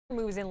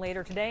Moves in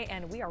later today,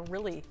 and we are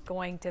really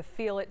going to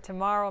feel it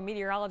tomorrow.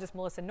 Meteorologist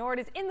Melissa Nord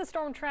is in the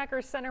Storm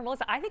Tracker Center.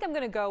 Melissa, I think I'm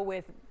going to go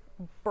with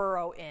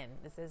burrow in.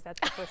 That's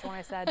the first one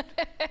I said.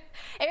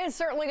 It is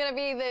certainly going to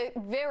be the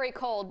very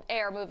cold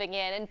air moving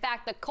in. In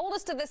fact, the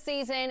coldest of the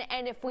season,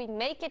 and if we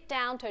make it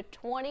down to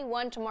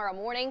 21 tomorrow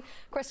morning,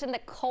 Kristen, the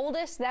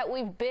coldest that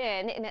we've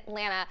been in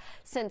Atlanta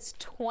since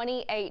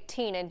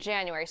 2018 in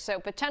January. So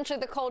potentially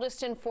the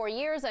coldest in 4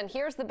 years. And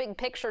here's the big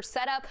picture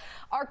setup.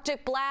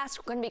 Arctic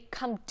blast going to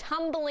come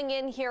tumbling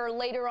in here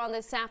later on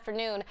this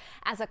afternoon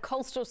as a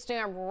coastal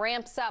storm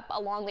ramps up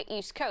along the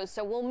East Coast.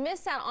 So we'll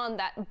miss out on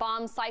that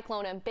bomb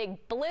cyclone and big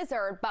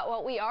blizzard, but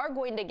what we are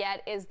going to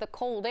get is the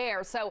cold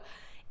air. So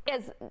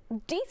as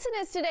decent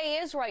as today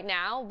is right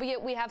now,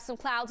 we have some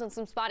clouds and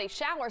some spotty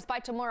showers. By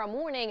tomorrow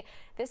morning,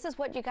 this is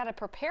what you got to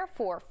prepare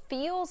for.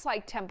 Feels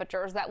like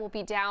temperatures that will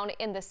be down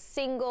in the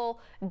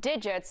single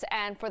digits.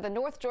 And for the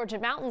North Georgia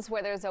mountains,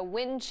 where there's a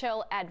wind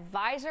chill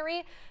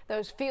advisory,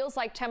 those feels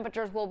like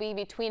temperatures will be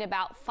between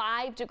about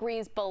 5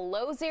 degrees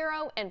below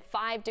zero and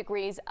 5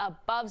 degrees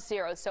above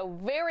zero. So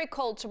very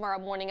cold tomorrow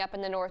morning up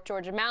in the North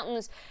Georgia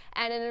mountains,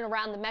 and in and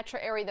around the metro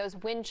area, those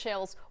wind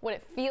chills, what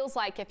it feels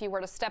like if you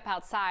were to step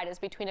outside, is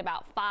between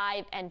about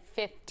 5 and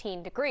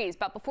 15 degrees.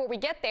 But before we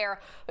get there,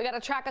 we got to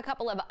track a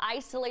couple of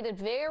isolated,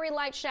 very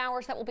light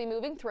showers that will be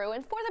moving through.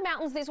 And for the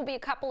mountains, these will be a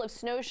couple of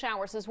snow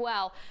showers as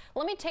well.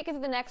 Let me take you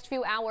through the next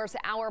few hours,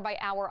 hour by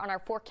hour on our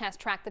forecast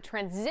track, the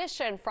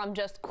transition from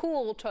just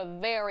cool to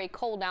very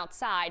cold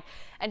outside.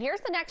 And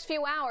here's the next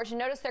few hours. You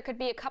notice there could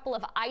be a couple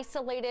of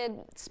isolated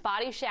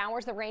spotty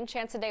showers. The rain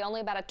chance today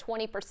only about a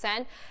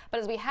 20%.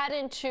 But as we head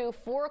into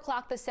 4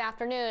 o'clock this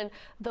afternoon,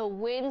 the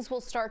winds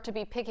will start to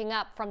be picking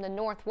up from the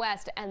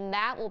northwest, and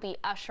that will be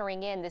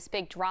ushering in this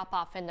big drop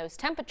off in those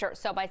temperatures.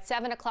 So by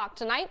 7 o'clock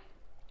tonight,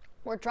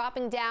 we're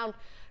dropping down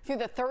through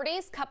the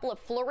 30s, couple of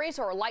flurries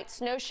or light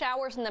snow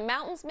showers in the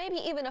mountains, maybe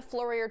even a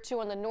flurry or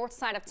two on the north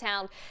side of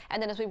town. And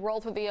then as we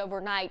roll through the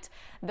overnight,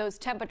 those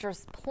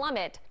temperatures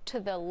plummet to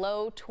the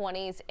low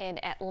 20s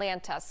in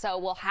Atlanta. So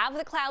we'll have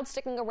the clouds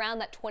sticking around,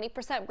 that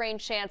 20% rain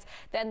chance.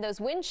 Then those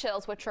wind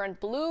chills, which are in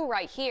blue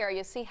right here,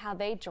 you see how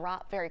they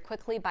drop very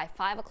quickly by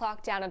 5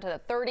 o'clock down into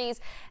the 30s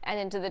and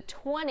into the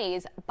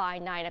 20s by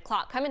 9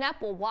 o'clock. Coming up,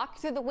 we'll walk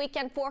through the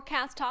weekend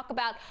forecast, talk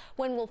about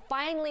when we'll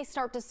finally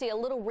start to see a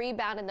little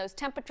rebound in those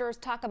temperatures,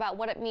 talk about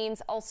what it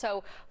means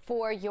also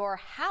for your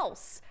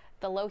house,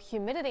 the low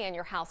humidity in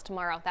your house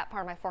tomorrow. That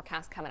part of my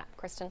forecast coming up.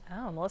 Kristen.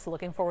 Oh, Melissa,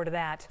 looking forward to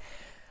that.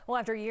 Well,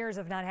 after years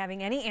of not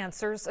having any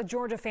answers, a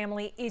Georgia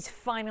family is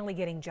finally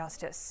getting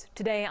justice.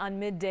 Today on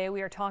Midday,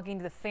 we are talking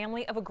to the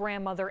family of a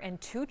grandmother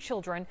and 2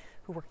 children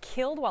who were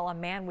killed while a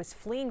man was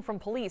fleeing from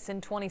police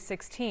in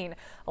 2016.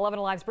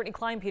 11Alive's Brittany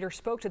Kleinpeter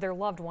spoke to their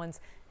loved ones,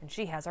 and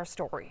she has our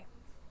story.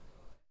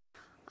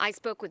 I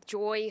spoke with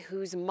Joy,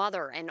 whose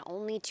mother and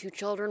only 2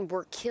 children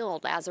were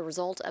killed as a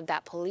result of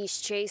that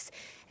police chase.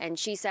 And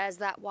she says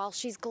that while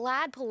she's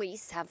glad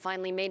police have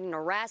finally made an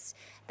arrest,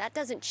 that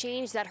doesn't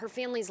change that her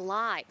family's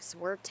lives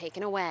were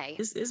taken away.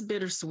 It's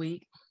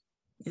bittersweet.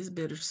 It's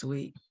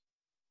bittersweet.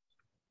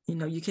 You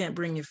know, you can't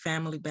bring your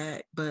family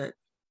back, but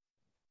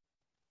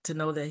to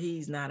know that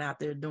he's not out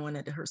there doing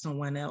it to hurt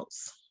someone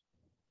else,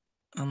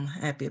 I'm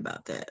happy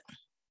about that.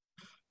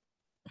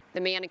 The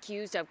man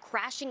accused of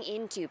crashing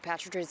into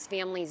Patridge's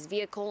family's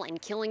vehicle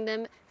and killing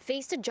them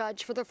faced a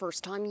judge for the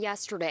first time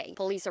yesterday.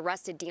 Police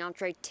arrested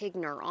DeAndre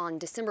Tigner on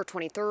December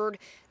 23rd.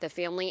 The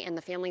family and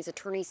the family's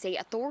attorney say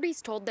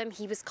authorities told them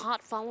he was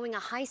caught following a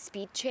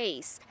high-speed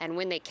chase. And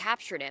when they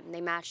captured him, they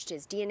matched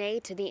his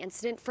DNA to the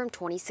incident from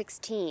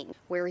 2016,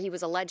 where he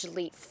was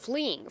allegedly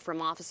fleeing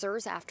from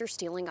officers after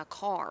stealing a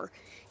car.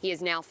 He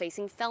is now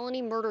facing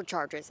felony murder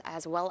charges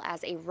as well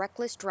as a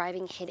reckless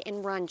driving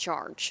hit-and-run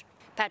charge.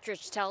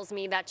 Patridge tells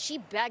me that she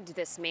begged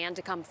this man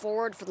to come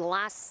forward for the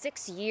last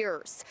 6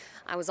 years.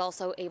 I was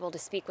also able to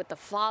speak with the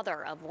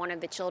father of one of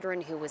the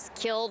children who was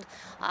killed.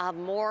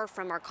 More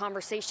from our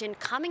conversation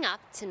coming up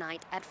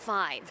tonight at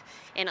 5.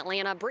 In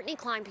Atlanta, Brittany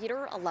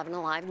Kleinpeter,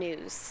 11Alive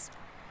News.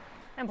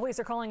 And police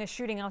are calling a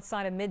shooting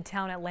outside a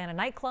Midtown Atlanta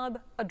nightclub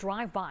a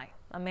drive-by.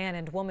 A man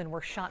and woman were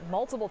shot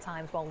multiple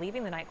times while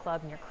leaving the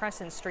nightclub near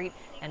Crescent Street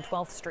and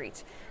 12th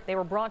Street. They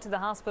were brought to the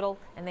hospital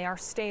and they are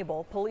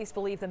stable. Police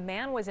believe the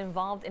man was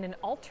involved in an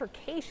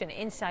altercation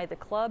inside the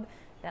club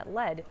that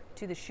led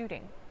to the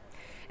shooting.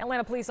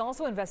 Atlanta police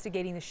also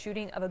investigating the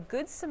shooting of a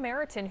Good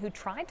Samaritan who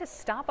tried to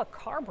stop a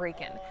car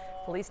break-in.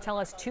 Police tell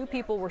us 2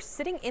 people were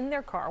sitting in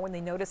their car when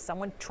they noticed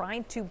someone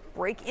trying to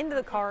break into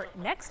the car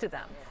next to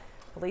them.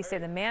 Police say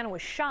the man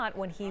was shot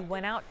when he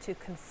went out to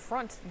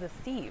confront the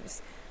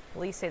thieves.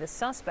 Police say the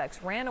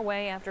suspects ran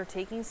away after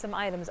taking some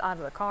items out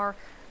of the car.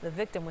 The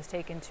victim was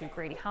taken to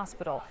Grady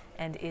Hospital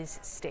and is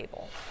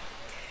stable.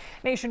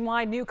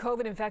 Nationwide, new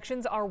COVID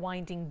infections are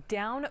winding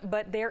down,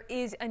 but there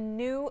is a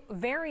new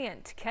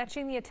variant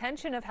catching the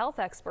attention of health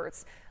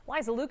experts.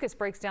 Liza Lucas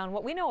breaks down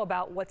what we know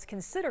about what's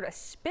considered a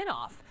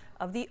spin-off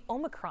of the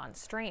Omicron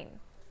strain.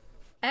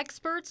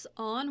 Experts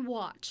on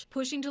watch,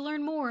 pushing to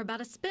learn more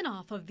about a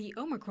spinoff of the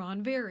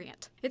Omicron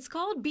variant. It's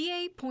called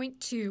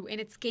BA.2,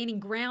 and it's gaining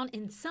ground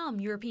in some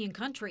European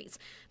countries.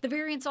 The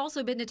variant's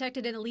also been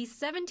detected in at least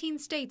 17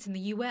 states in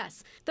the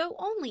U.S., though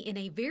only in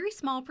a very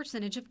small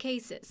percentage of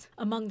cases.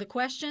 Among the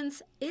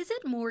questions, is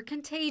it more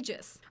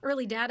contagious?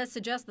 Early data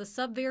suggests the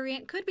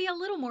subvariant could be a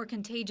little more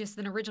contagious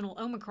than original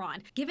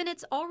Omicron, given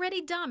it's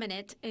already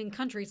dominant in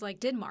countries like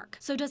Denmark.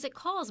 So does it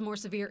cause more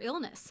severe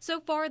illness? So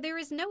far, there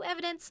is no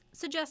evidence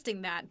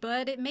suggesting that,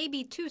 but it may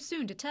be too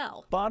soon to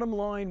tell. Bottom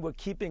line, we're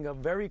keeping a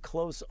very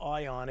close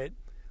eye on it.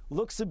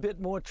 Looks a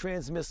bit more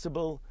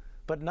transmissible,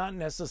 but not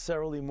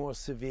necessarily more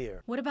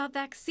severe. What about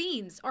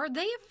vaccines? Are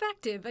they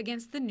effective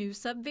against the new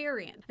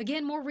subvariant?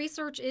 Again, more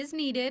research is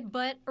needed,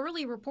 but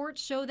early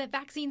reports show that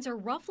vaccines are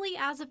roughly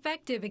as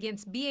effective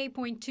against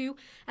BA.2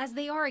 as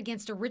they are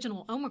against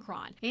original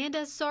Omicron. And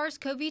as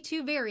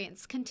SARS-CoV-2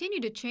 variants continue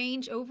to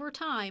change over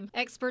time,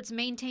 experts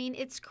maintain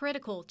it's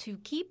critical to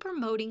keep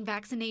promoting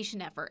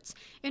vaccination efforts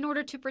in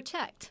order to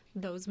protect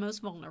those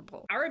most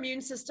vulnerable. Our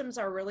immune systems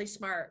are really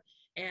smart,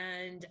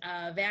 and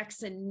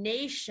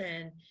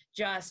vaccination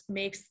just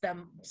makes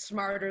them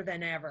smarter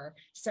than ever.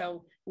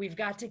 So we've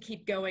got to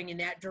keep going in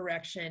that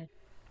direction.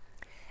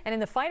 And in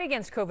the fight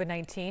against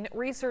COVID-19,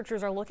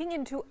 researchers are looking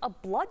into a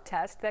blood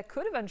test that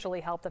could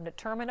eventually help them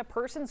determine a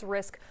person's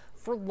risk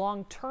for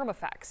long-term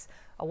effects.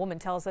 A woman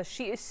tells us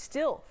she is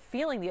still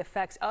feeling the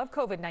effects of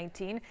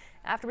COVID-19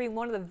 after being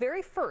one of the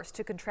very first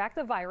to contract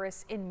the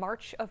virus in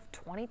March of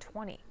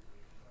 2020.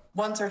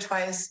 Once or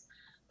twice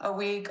a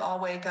week, I'll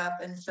wake up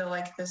and feel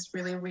like this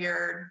really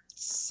weird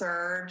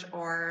surge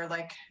or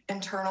like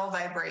internal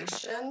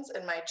vibrations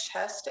in my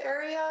chest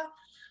area.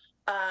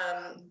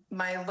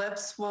 My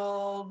lips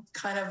will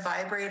kind of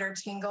vibrate or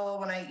tingle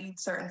when I eat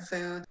certain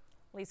foods.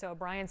 Lisa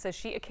O'Brien says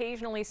she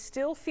occasionally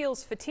still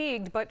feels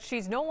fatigued, but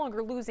she's no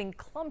longer losing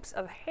clumps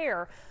of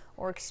hair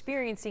or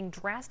experiencing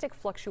drastic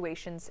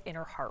fluctuations in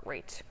her heart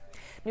rate.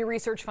 New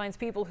research finds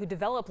people who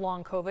develop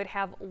long COVID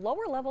have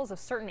lower levels of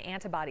certain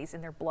antibodies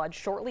in their blood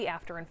shortly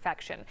after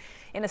infection.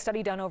 In a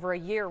study done over a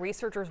year,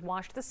 researchers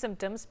watched the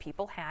symptoms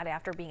people had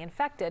after being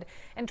infected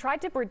and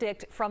tried to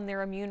predict from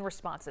their immune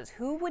responses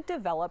who would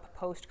develop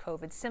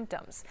post-COVID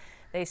symptoms.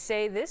 They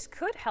say this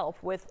could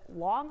help with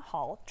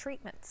long-haul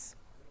treatments.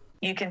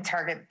 You can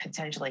target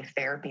potentially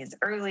therapies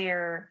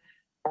earlier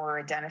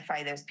or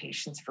identify those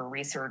patients for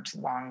research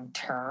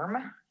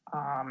long-term.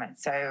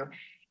 So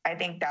I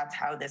think that's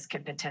how this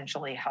could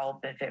potentially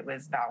help if it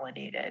was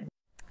validated.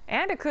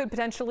 And it could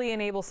potentially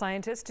enable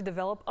scientists to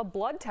develop a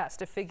blood test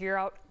to figure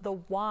out the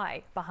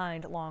why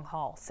behind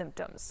long-haul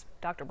symptoms.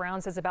 Dr.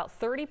 Brown says about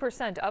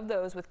 30% of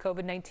those with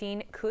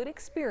COVID-19 could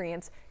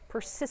experience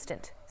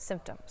persistent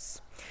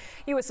symptoms.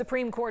 U.S.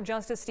 Supreme Court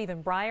Justice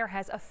Stephen Breyer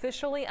has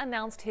officially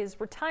announced his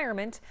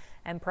retirement,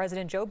 and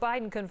President Joe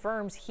Biden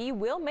confirms he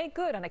will make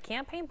good on a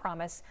campaign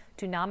promise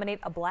to nominate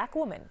a black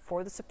woman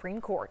for the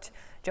Supreme Court.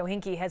 Joe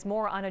Hinkie has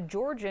more on a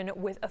Georgian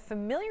with a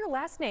familiar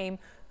last name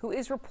who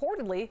is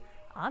reportedly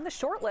on the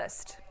short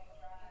list.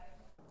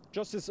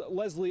 Justice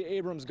Leslie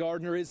Abrams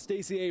Gardner is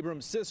Stacey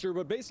Abrams' sister,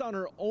 but based on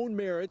her own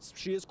merits,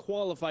 she is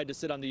qualified to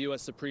sit on the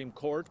U.S. Supreme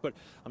Court. But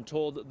I'm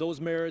told those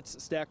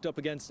merits stacked up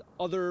against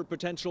other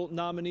potential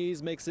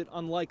nominees makes it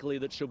unlikely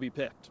that she'll be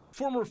picked.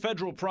 Former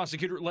federal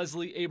prosecutor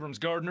Leslie Abrams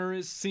Gardner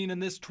is seen in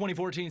this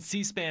 2014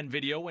 C-SPAN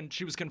video when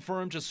she was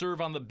confirmed to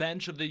serve on the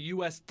bench of the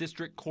U.S.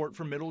 District Court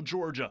for Middle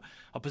Georgia,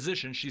 a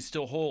position she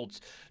still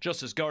holds.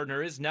 Justice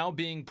Gardner is now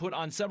being put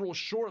on several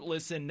short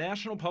lists in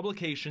national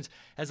publications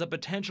as a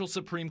potential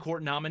Supreme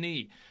Court nominee.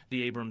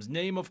 The Abrams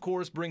name, of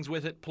course, brings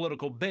with it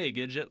political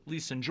baggage, at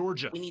least in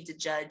Georgia. We need to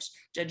judge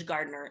Judge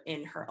Gardner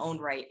in her own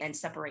right and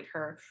separate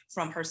her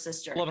from her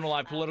sister.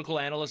 11Alive political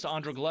analyst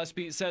Andra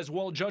Gillespie says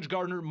while Judge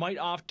Gardner might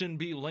often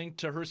be linked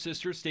to her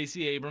sister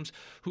Stacey Abrams,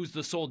 who's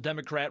the sole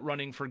Democrat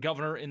running for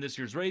governor in this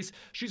year's race,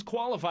 she's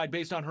qualified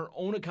based on her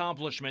own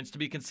accomplishments to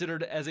be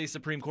considered as a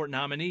Supreme Court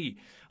nominee.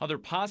 Other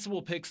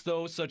possible picks,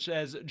 though, such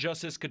as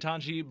Justice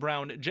Ketanji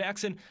Brown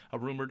Jackson, a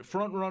rumored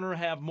frontrunner,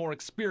 have more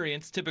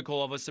experience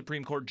typical of a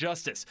Supreme Court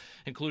justice,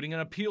 including in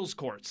appeals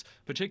courts,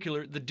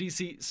 particularly the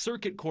D.C.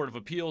 Circuit Court of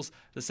Appeals,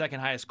 the second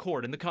highest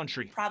court in the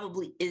country.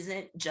 Probably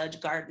isn't Judge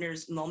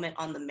Gardner's moment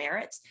on the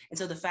merits, and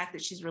so the fact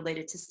that she's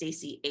related to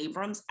Stacey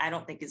Abrams, I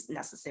don't think is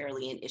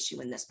necessarily an issue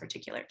in this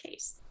particular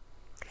case.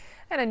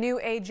 And a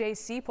new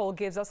AJC poll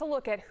gives us a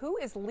look at who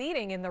is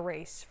leading in the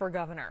race for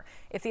governor.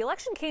 If the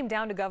election came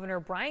down to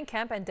Governor Brian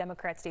Kemp and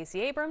Democrat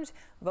Stacey Abrams,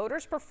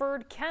 voters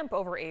preferred Kemp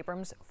over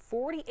Abrams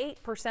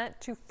 48%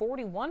 to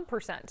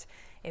 41%.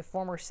 If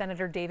former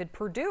Senator David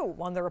Perdue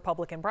won the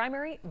Republican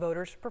primary,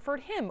 voters preferred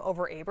him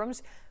over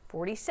Abrams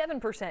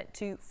 47%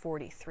 to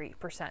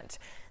 43%.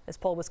 This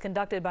poll was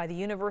conducted by the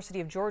University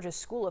of Georgia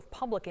School of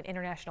Public and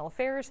International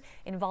Affairs,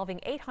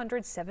 involving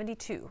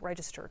 872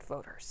 registered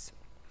voters.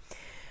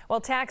 Well,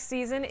 tax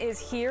season is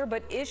here,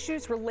 but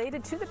issues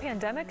related to the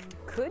pandemic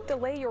could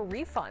delay your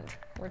refund.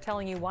 We're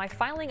telling you why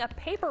filing a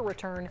paper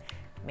return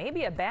may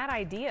be a bad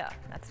idea.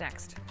 That's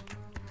next.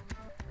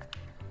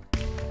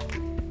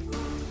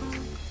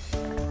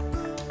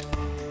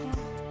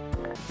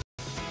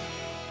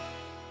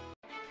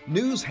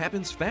 News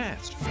happens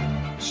fast.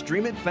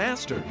 Stream it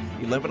faster.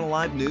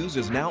 11Alive News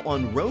is now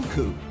on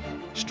Roku.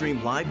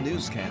 Stream live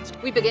newscast.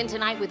 We begin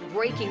tonight with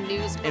breaking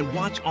news. And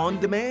watch on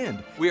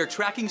demand. We are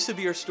tracking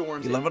severe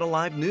storms.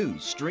 11Alive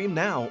News. Stream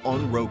now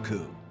on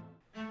Roku.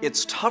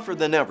 It's tougher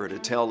than ever to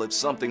tell if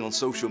something on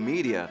social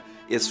media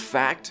is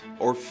fact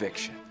or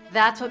fiction.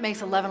 That's what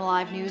makes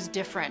 11Alive News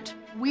different.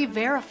 We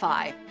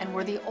verify, and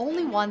we're the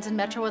only ones in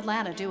Metro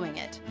Atlanta doing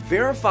it.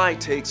 Verify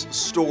takes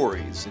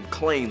stories and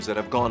claims that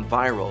have gone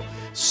viral,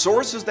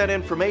 sources that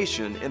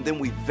information, and then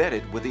we vet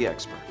it with the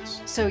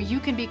experts. So you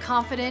can be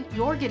confident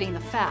you're getting the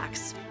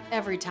facts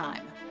every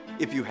time.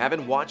 If you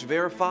haven't watched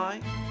Verify,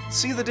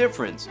 see the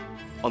difference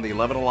on the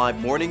 11Alive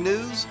Morning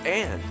News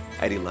and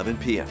at 11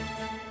 p.m.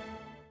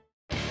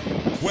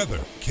 Weather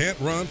can't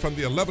run from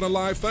the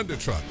 11Alive Thunder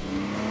Truck.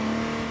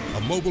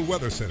 A mobile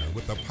weather center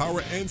with the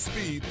power and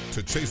speed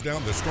to chase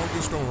down the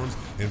strongest storms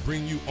and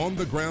bring you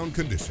on-the-ground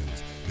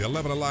conditions. The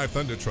 11Alive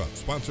Thunder Truck,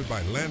 sponsored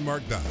by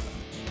Landmark Dodge.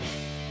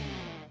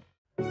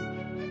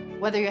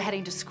 Whether you're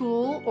heading to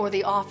school or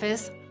the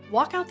office,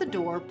 walk out the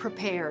door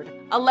prepared.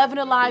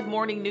 11Alive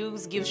Morning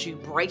News gives you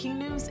breaking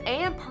news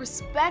and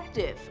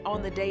perspective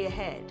on the day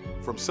ahead.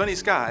 From sunny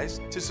skies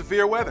to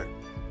severe weather,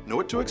 know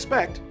what to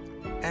expect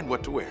and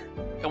what to wear.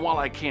 And while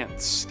I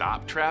can't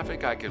stop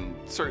traffic, I can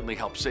certainly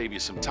help save you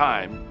some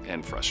time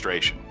and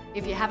frustration.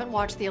 If you haven't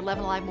watched the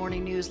 11Alive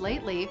Morning News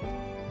lately,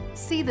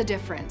 see the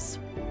difference.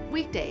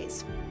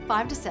 Weekdays,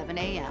 5 to 7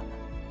 a.m.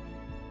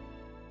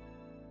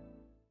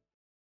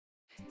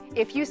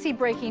 If you see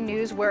breaking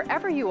news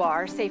wherever you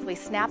are, safely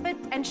snap it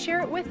and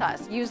share it with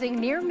us using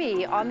Near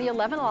Me on the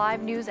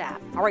 11Alive News app.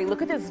 All right,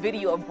 look at this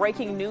video of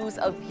breaking news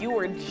a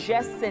viewer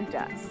just sent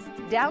us.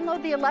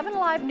 Download the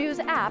 11Alive News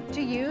app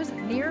to use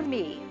Near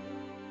Me.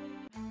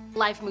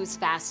 Life moves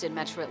fast in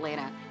Metro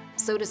Atlanta.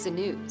 So does the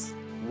news.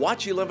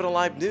 Watch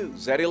 11Alive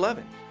News at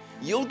 11.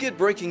 You'll get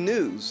breaking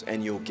news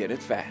and you'll get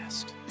it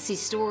fast. See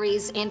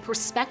stories and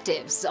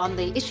perspectives on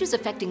the issues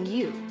affecting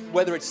you.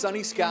 Whether it's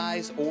sunny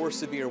skies or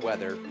severe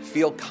weather,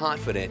 feel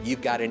confident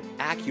you've got an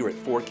accurate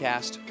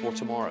forecast for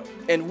tomorrow.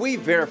 And we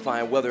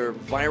verify whether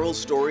viral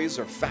stories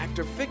are fact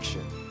or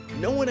fiction.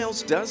 No one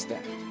else does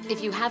that.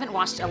 If you haven't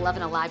watched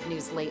 11Alive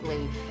News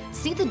lately,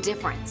 see the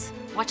difference.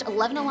 Watch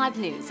 11Alive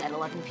News at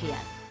 11 p.m.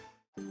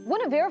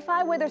 Want to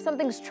verify whether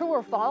something's true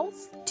or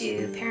false?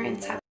 Do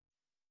parents have...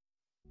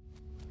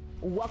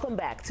 Welcome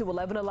back to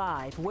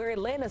 11Alive, where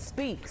Atlanta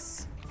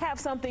speaks. Have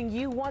something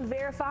you want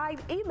verified?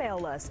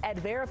 Email us at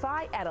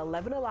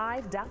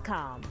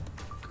verify@11alive.com.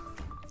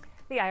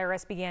 The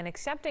IRS began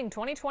accepting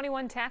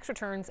 2021 tax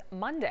returns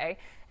Monday,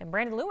 and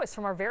Brandon Lewis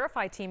from our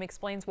Verify team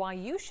explains why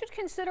you should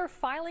consider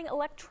filing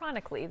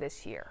electronically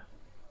this year.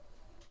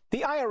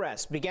 The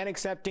IRS began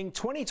accepting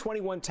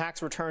 2021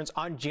 tax returns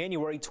on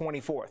January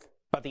 24th,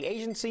 but the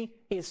agency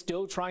is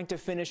still trying to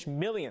finish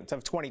millions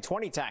of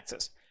 2020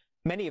 taxes.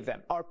 Many of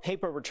them are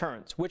paper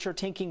returns, which are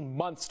taking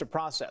months to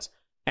process.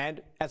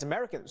 And as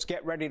Americans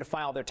get ready to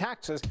file their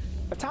taxes,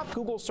 the top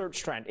Google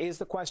search trend is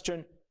the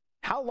question,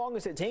 how long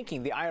is it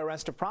taking the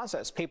IRS to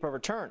process paper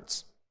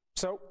returns?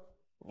 So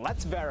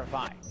let's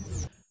verify.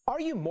 Are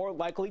you more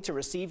likely to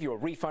receive your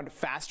refund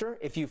faster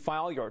if you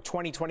file your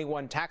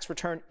 2021 tax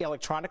return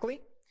electronically?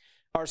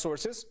 Our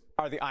sources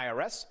are the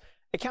IRS,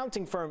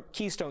 accounting firm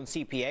Keystone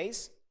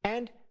CPAs,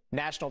 and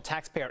National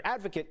Taxpayer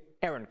Advocate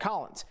Aaron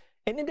Collins,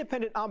 an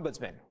independent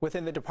ombudsman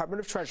within the Department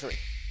of Treasury.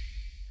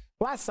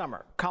 Last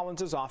summer,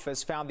 Collins'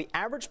 office found the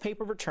average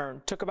paper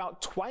return took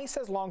about twice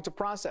as long to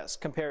process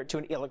compared to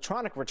an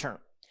electronic return.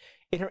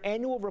 In her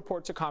annual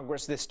report to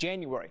Congress this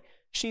January,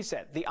 she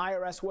said the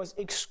IRS was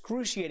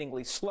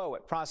excruciatingly slow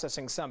at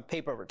processing some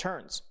paper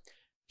returns.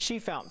 She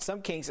found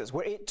some cases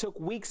where it took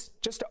weeks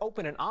just to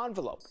open an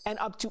envelope and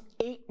up to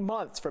 8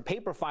 months for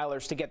paper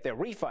filers to get their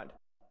refund.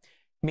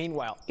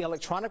 Meanwhile,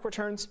 electronic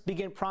returns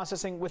begin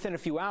processing within a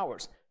few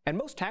hours, and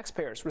most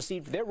taxpayers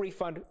received their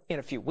refund in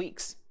a few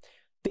weeks.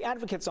 The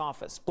advocate's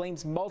office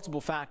blames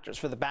multiple factors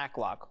for the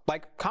backlog,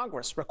 like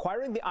Congress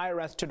requiring the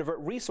IRS to divert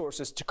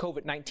resources to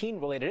COVID-19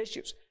 related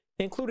issues,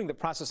 including the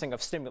processing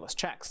of stimulus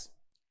checks.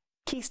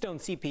 Keystone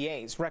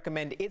CPAs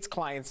recommend its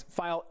clients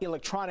file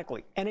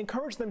electronically and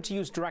encourage them to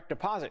use direct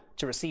deposit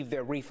to receive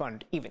their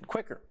refund even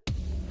quicker.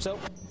 So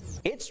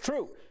it's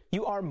true,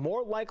 you are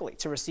more likely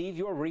to receive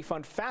your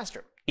refund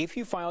faster if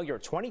you file your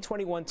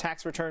 2021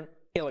 tax return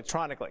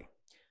electronically.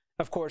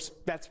 Of course,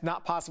 that's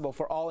not possible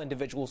for all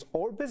individuals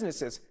or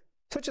businesses,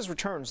 such as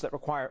returns that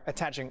require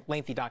attaching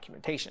lengthy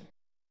documentation.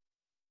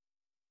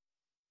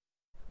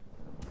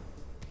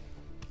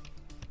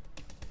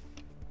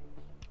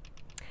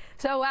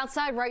 So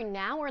outside right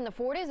now, we're in the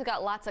 40s. We've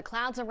got lots of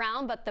clouds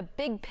around, but the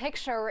big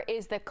picture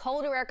is the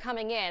colder air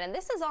coming in. And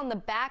this is on the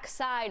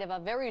backside of a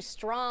very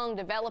strong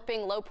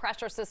developing low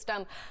pressure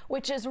system,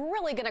 which is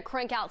really going to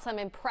crank out some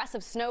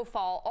impressive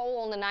snowfall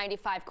all on the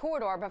 95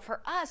 corridor. But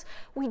for us,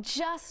 we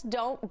just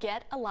don't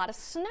get a lot of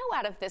snow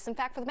out of this. In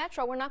fact, for the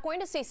metro, we're not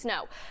going to see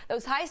snow.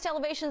 Those highest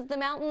elevations of the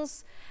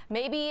mountains,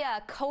 maybe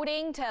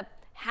coating to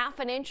 ½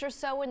 an inch or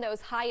so in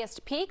those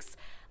highest peaks.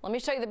 Let me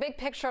show you the big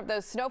picture of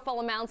those snowfall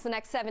amounts the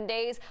next 7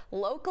 days.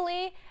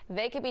 Locally,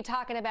 they could be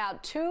talking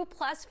about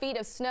 2+ feet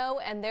of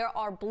snow, and there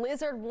are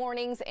blizzard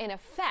warnings in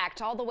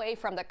effect all the way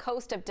from the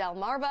coast of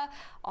Delmarva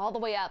all the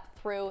way up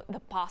through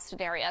the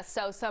Boston area.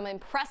 So some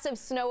impressive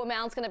snow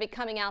amounts going to be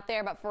coming out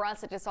there, but for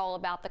us, it's just all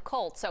about the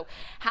cold. So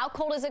how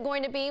cold is it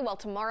going to be? Well,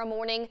 tomorrow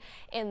morning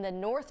in the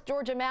North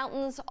Georgia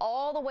mountains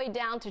all the way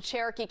down to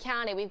Cherokee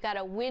County, we've got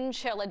a wind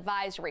chill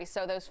advisory.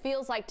 So those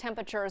feels like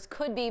temperatures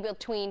could be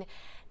between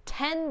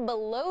 10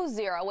 below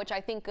zero, which I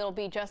think it'll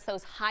be just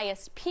those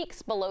highest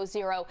peaks below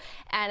zero,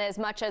 and as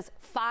much as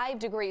 5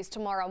 degrees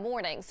tomorrow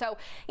morning. So,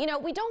 you know,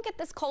 we don't get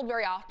this cold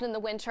very often in the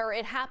winter.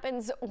 It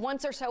happens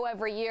once or so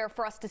every year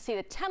for us to see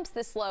the temps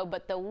this low,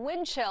 but the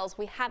wind chills,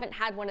 we haven't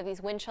had one of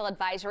these wind chill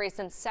advisories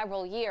in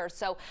several years.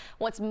 So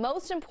what's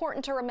most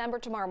important to remember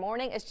tomorrow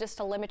morning is just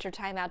to limit your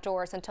time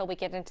outdoors until we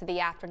get into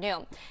the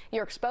afternoon.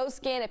 Your exposed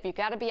skin, if you've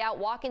got to be out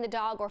walking the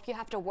dog or if you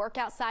have to work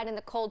outside in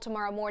the cold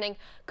tomorrow morning,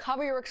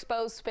 cover your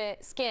exposed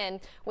skin.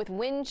 With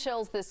wind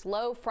chills this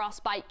low,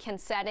 frostbite can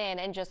set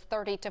in just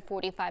 30 to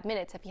 45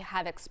 minutes if you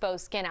have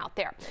exposed skin out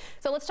there.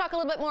 So let's talk a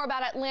little bit more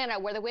about Atlanta,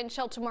 where the wind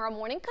chill tomorrow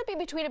morning could be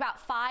between about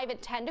 5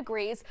 and 10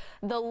 degrees.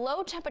 The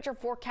low temperature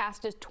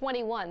forecast is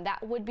 21.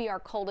 That would be our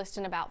coldest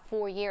in about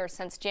 4 years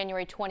since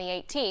January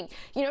 2018.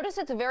 You notice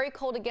it's very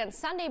cold again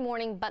Sunday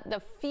morning, but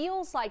the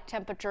feels like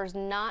temperatures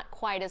not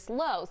quite as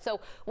low. So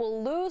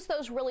we'll lose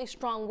those really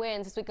strong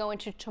winds as we go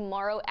into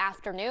tomorrow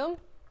afternoon.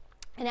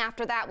 And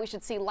after that, we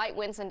should see light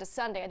winds into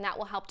Sunday, and that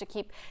will help to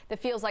keep the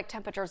feels like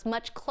temperatures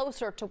much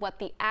closer to what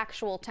the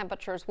actual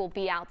temperatures will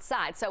be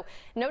outside. So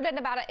no doubt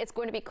about it, it's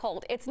going to be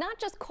cold. It's not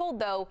just cold,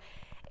 though.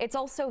 It's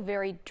also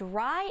very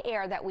dry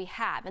air that we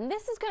have, and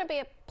this is going to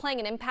be playing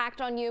an impact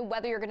on you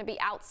whether you're going to be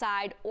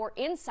outside or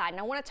inside. And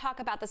I want to talk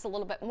about this a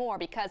little bit more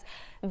because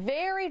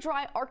very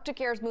dry Arctic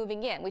air is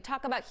moving in. We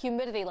talk about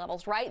humidity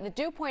levels, right? The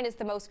dew point is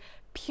the most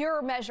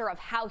pure measure of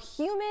how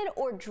humid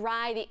or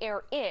dry the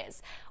air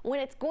is. When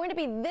it's going to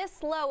be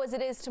this low as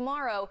it is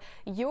tomorrow,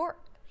 your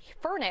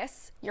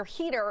furnace, your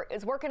heater,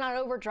 is working on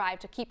overdrive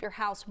to keep your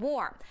house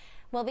warm.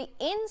 Well, the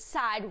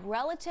inside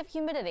relative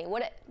humidity,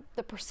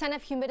 the percent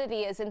of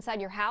humidity is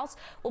inside your house,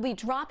 will be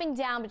dropping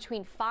down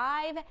between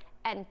 5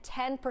 and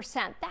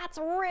 10%. That's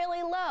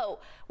really low.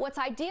 What's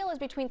ideal is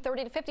between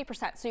 30 to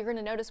 50%. So you're going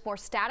to notice more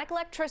static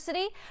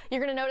electricity.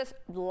 You're going to notice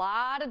a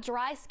lot of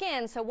dry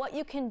skin. So what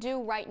you can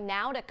do right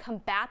now to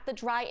combat the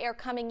dry air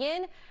coming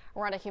in,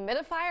 run a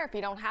humidifier. If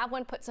you don't have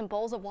one, put some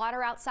bowls of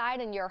water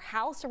outside in your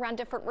house around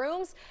different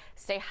rooms.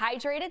 Stay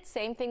hydrated.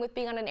 Same thing with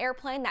being on an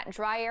airplane. That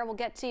dry air will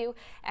get to you.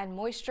 And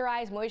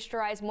moisturize,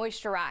 moisturize,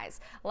 moisturize.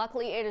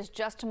 Luckily, it is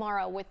just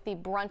tomorrow with the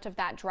brunt of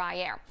that dry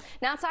air.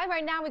 Now outside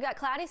right now, we've got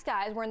cloudy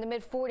skies. We're in the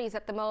mid-40s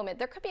at the moment.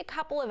 There could be a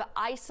couple of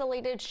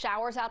isolated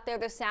showers out there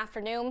this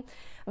afternoon,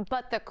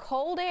 but the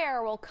cold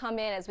air will come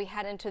in as we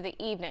head into the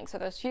evening. So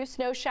those few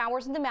snow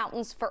showers in the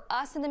mountains, for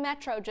us in the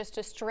metro, just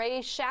a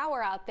stray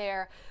shower out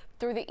there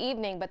through the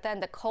evening, but then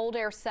the cold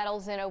air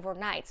settles in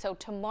overnight. So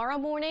tomorrow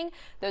morning,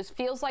 those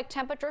feels like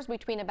temperatures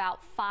between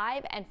about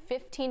 5 and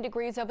 15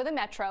 degrees over the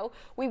metro.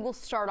 We will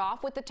start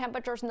off with the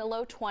temperatures in the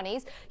low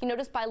 20s. You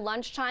notice by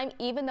lunchtime,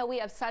 even though we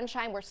have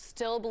sunshine, we're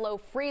still below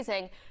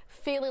freezing,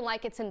 feeling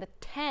like it's in the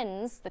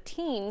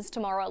teens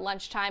tomorrow at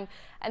lunchtime,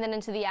 and then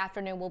into the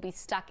afternoon we'll be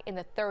stuck in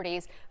the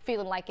 30s,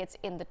 feeling like it's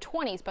in the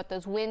 20s, but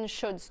those winds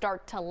should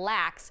start to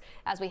lax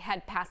as we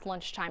head past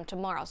lunchtime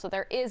tomorrow. So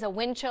there is a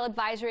wind chill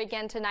advisory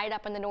again tonight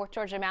up in the North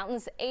Georgia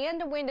mountains,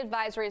 and a wind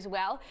advisory as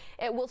well.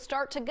 It will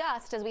start to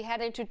gust as we head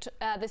into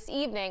this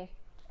evening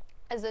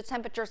as the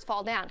temperatures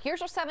fall down.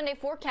 Here's our 7-day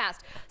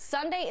forecast.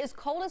 Sunday is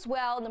cold as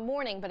well in the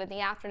morning, but in the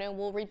afternoon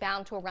we'll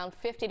rebound to around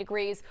 50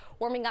 degrees,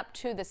 warming up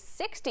to the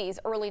 60s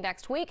early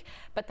next week.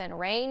 But then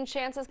rain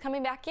chances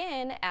coming back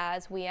in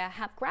as we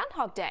have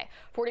Groundhog Day.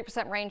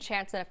 40% rain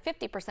chance and a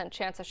 50%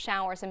 chance of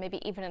showers and maybe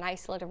even an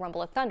isolated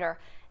rumble of thunder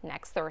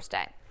next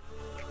Thursday.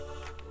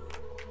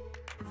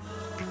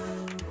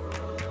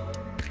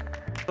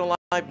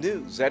 Live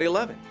news at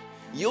 11.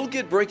 You'll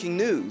get breaking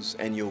news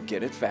and you'll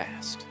get it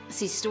fast.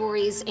 See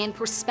stories and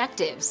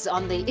perspectives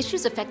on the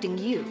issues affecting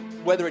you.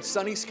 Whether it's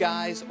sunny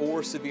skies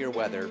or severe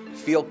weather,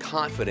 feel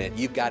confident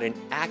you've got an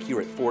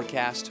accurate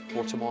forecast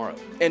for tomorrow.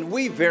 And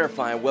we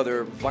verify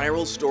whether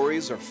viral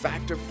stories are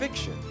fact or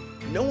fiction.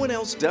 No one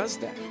else does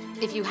that.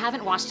 If you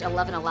haven't watched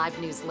 11Alive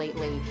News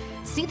lately,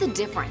 see the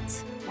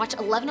difference. Watch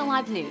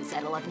 11Alive News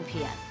at 11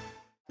 p.m.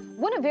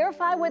 Want to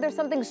verify whether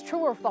something's true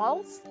or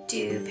false?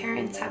 Do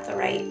parents have the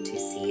right to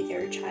see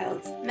their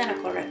child's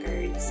medical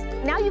records?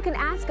 Now you can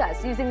ask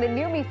us using the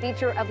Near Me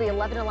feature of the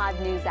 11Alive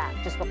News app.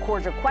 Just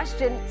record your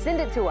question,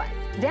 send it to us.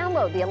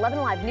 Download the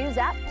 11Alive News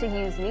app to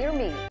use Near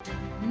Me.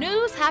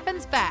 News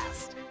happens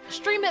fast.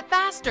 Stream it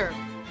faster.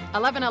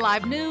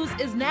 11Alive News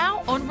is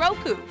now on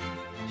Roku.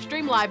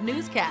 Stream live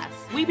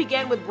newscasts. We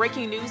begin with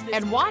breaking news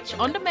and watch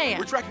on demand.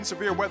 We're tracking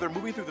severe weather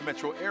moving through the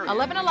metro area.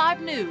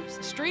 11Alive News.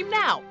 Stream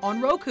now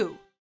on Roku.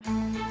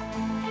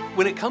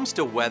 When it comes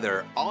to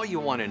weather, all you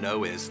want to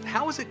know is,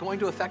 how is it going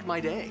to affect my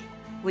day?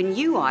 When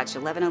you watch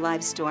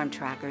 11Alive Storm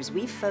Trackers,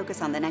 we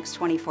focus on the next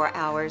 24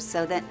 hours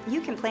so that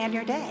you can plan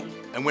your day.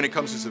 And when it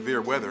comes to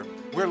severe weather,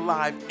 we're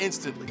live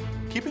instantly,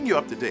 keeping you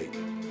up to date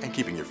and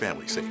keeping your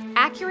family safe.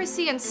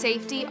 Accuracy and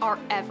safety are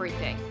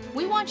everything.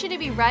 We want you to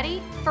be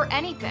ready for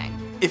anything.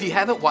 If you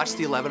haven't watched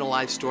the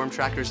 11Alive Storm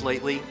Trackers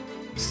lately,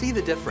 see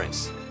the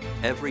difference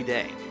every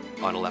day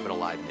on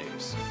 11Alive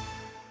News.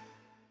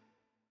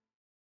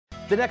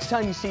 The next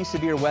time you see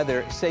severe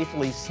weather,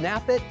 safely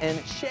snap it and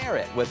share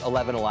it with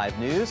 11Alive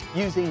News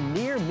using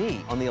Near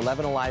Me on the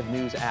 11Alive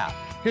News app.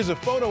 Here's a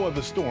photo of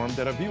the storm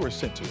that a viewer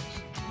sent to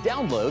us.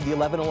 Download the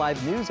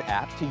 11Alive News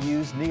app to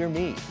use Near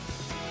Me.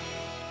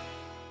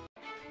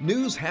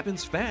 News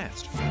happens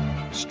fast.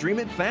 Stream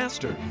it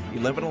faster.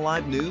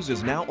 11Alive News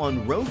is now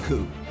on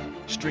Roku.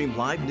 Stream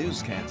live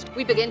newscast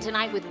We begin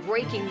tonight with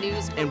breaking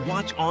news. and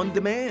watch on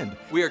demand.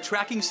 We are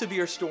tracking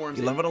severe storms.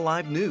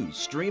 11Alive News,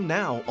 stream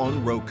now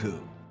on Roku.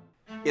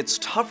 It's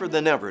tougher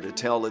than ever to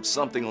tell if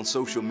something on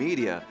social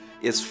media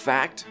is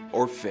fact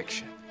or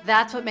fiction.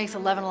 That's what makes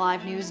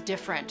 11Alive News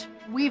different.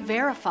 We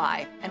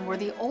verify, and we're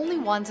the only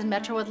ones in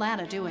Metro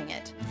Atlanta doing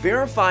it.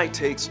 Verify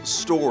takes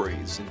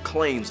stories and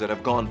claims that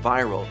have gone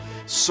viral,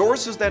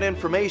 sources that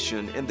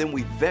information, and then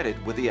we vet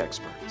it with the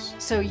experts.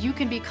 So you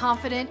can be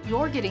confident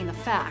you're getting the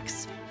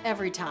facts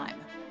every time.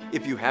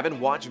 If you haven't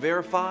watched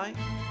Verify,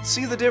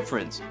 see the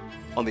difference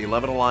on the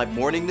 11Alive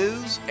Morning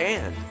News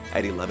and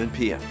at 11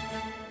 p.m.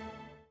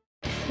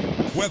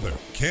 Weather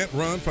can't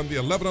run from the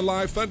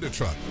 11Alive Thunder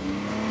Truck.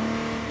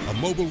 A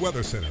mobile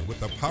weather center with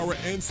the power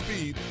and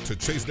speed to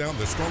chase down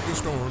the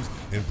strongest storms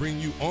and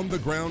bring you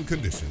on-the-ground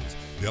conditions.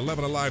 The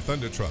 11Alive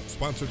Thunder Truck,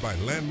 sponsored by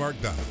Landmark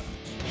Dodge.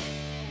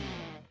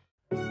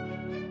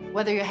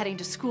 Whether you're heading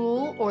to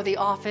school or the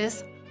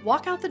office,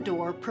 walk out the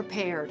door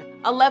prepared.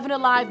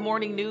 11Alive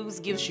Morning News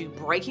gives you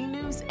breaking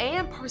news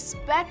and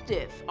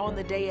perspective on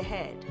the day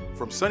ahead.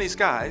 From sunny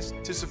skies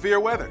to severe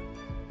weather,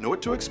 know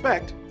what to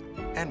expect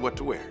and what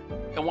to wear.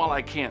 And while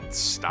I can't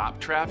stop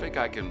traffic,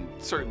 I can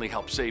certainly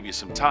help save you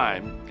some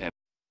time. And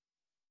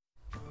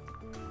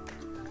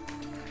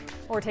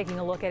We're taking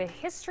a look at a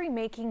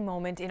history-making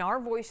moment in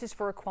our Voices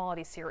for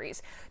Equality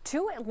series.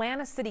 2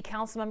 Atlanta City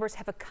Council members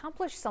have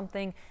accomplished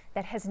something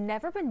that has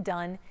never been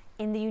done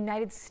in the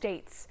United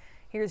States.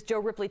 Here's Joe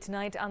Ripley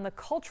tonight on the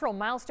cultural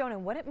milestone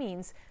and what it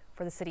means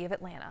for the city of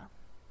Atlanta.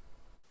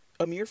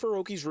 Amir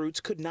Farouqi's roots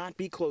could not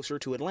be closer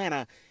to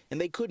Atlanta,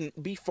 and they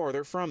couldn't be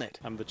farther from it.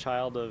 I'm the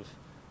child of,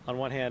 on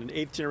one hand, an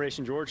 8th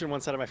generation Georgian. One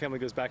side of my family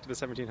goes back to the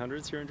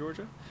 1700s here in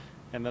Georgia.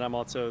 And then I'm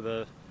also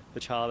the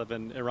child of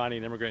an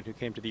Iranian immigrant who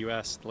came to the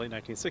U.S. in the late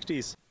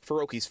 1960s.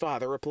 Farouqi's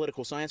father, a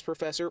political science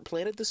professor,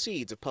 planted the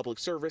seeds of public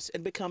service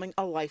and becoming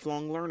a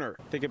lifelong learner.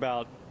 Think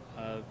about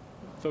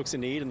folks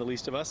in need and the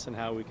least of us and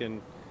how we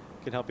can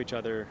help each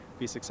other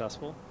be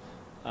successful.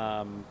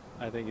 I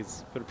think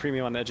it's put a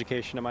premium on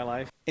education in my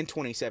life. In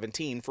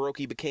 2017,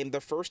 Farouqi became the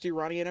first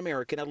Iranian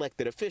American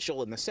elected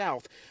official in the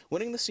South,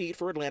 winning the seat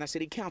for Atlanta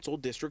City Council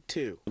District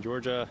 2.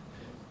 Georgia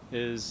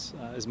is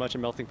as much a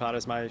melting pot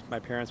as my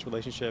parents'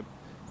 relationship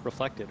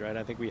reflected, right?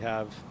 I think we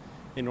have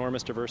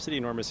enormous diversity,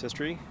 enormous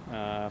history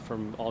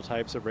from all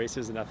types of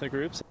races and ethnic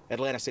groups.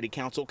 Atlanta City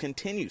Council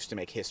continues to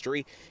make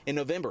history. In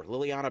November,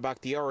 Liliana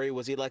Bakhtiari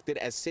was elected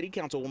as City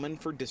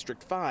Councilwoman for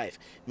District 5,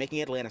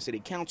 making Atlanta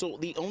City Council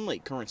the only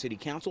current city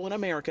council in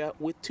America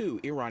with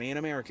 2 Iranian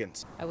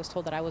Americans. I was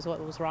told that I was what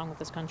was wrong with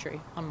this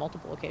country on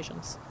multiple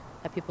occasions,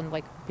 that people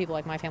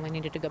like my family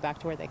needed to go back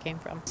to where they came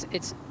from.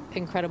 It's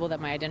incredible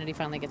that my identity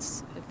finally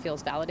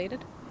feels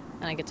validated,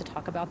 and I get to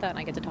talk about that, and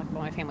I get to talk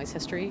about my family's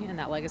history and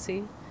that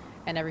legacy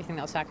and everything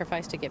that was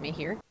sacrificed to get me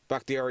here.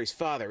 Bakhtiari's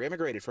father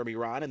immigrated from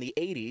Iran in the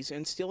 80s,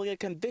 instilling a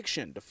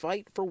conviction to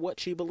fight for what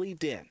she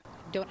believed in.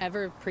 Don't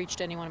ever preach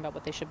to anyone about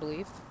what they should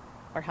believe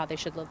or how they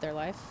should live their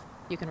life.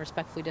 You can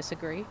respectfully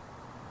disagree.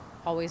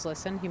 Always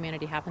listen.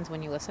 Humanity happens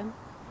when you listen.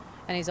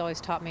 And he's always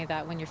taught me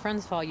that when your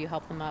friends fall, you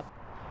help them up.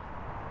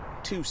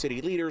 2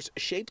 city leaders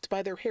shaped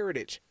by their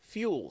heritage,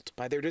 fueled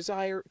by their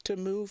desire to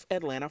move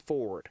Atlanta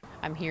forward.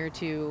 I'm here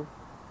to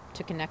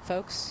connect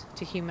folks,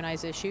 to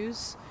humanize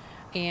issues,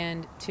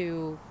 and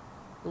to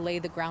lay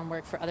the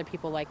groundwork for other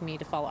people like me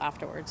to follow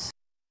afterwards.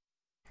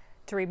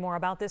 To read more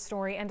about this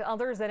story and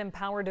others that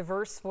empower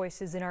diverse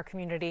voices in our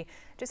community,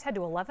 just head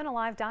to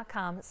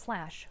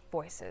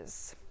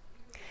 11alive.com/voices.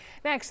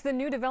 Next, the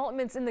new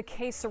developments in the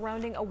case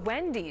surrounding a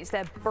Wendy's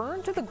that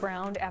burned to the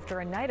ground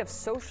after a night of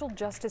social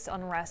justice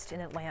unrest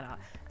in Atlanta.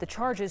 The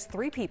charges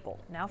 3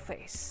 people now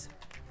face.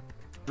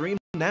 Stream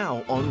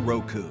now on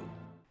Roku.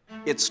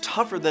 It's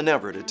tougher than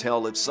ever to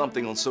tell if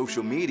something on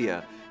social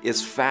media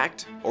is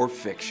fact or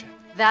fiction.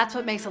 That's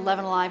what makes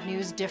 11Alive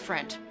News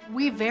different.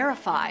 We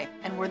verify,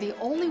 and we're the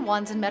only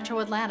ones in Metro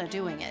Atlanta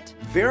doing it.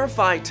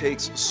 Verify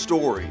takes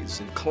stories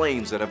and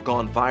claims that have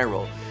gone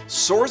viral,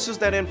 sources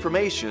that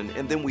information,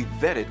 and then we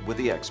vet it with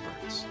the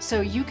experts.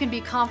 So you can be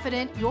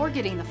confident you're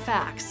getting the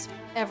facts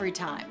every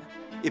time.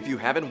 If you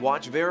haven't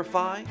watched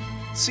Verify,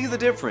 see the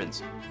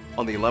difference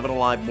on the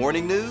 11Alive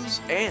Morning News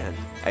and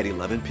at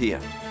 11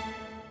 p.m.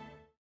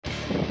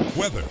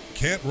 Weather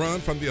can't run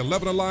from the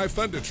 11Alive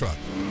Thunder Truck.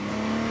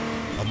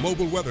 A a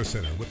mobile weather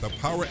center with the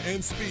power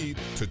and speed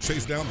to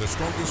chase down the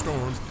strongest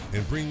storms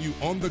and bring you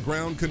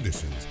on-the-ground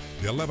conditions.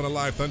 The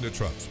 11Alive Thunder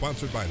Truck,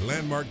 sponsored by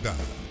Landmark Dodge.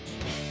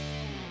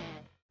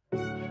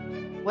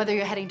 Whether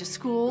you're heading to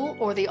school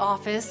or the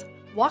office,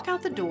 walk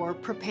out the door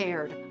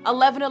prepared.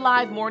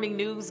 11Alive Morning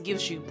News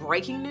gives you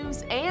breaking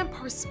news and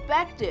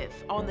perspective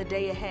on the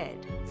day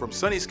ahead. From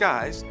sunny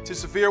skies to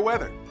severe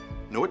weather,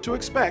 know what to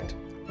expect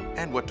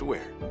and what to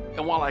wear.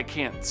 And while I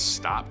can't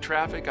stop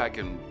traffic, I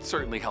can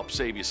certainly help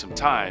save you some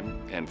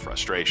time and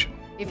frustration.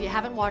 If you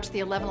haven't watched the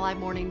 11Alive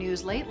Morning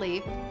News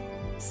lately,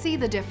 see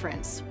the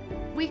difference.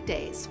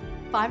 Weekdays,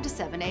 5 to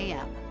 7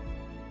 a.m.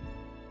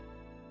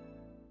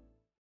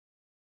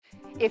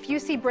 If you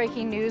see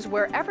breaking news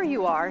wherever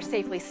you are,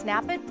 safely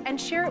snap it and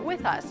share it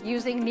with us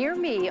using Near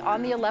Me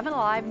on the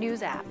 11Alive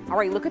News app. All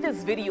right, look at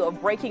this video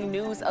of breaking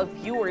news a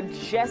viewer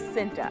just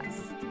sent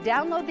us.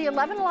 Download the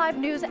 11Alive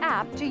News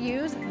app to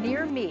use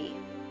Near Me.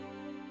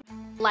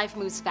 Life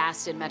moves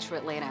fast in Metro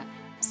Atlanta.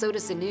 So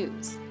does the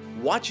news.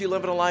 Watch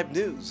 11Alive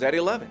News at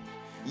 11.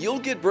 You'll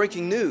get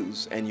breaking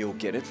news and you'll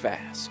get it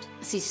fast.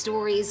 See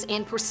stories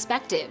and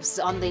perspectives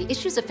on the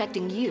issues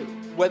affecting you.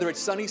 Whether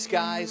it's sunny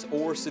skies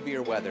or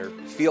severe weather,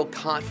 feel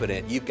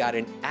confident you've got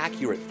an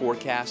accurate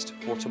forecast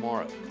for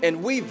tomorrow.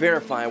 And we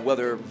verify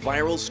whether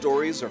viral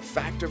stories are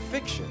fact or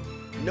fiction.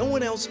 No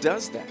one else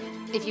does that.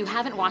 If you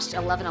haven't watched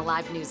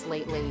 11Alive News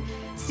lately,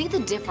 see the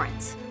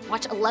difference.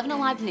 Watch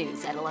 11Alive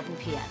News at 11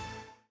 p.m.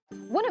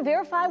 Want to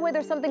verify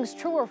whether something's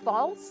true or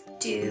false?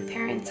 Do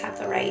parents have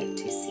the right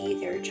to see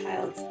their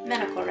child's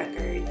medical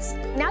records?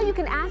 Now you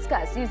can ask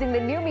us using the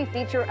Near Me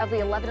feature of the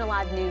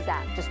 11Alive News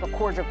app. Just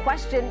record your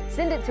question,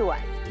 send it to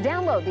us.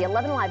 Download the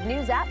 11Alive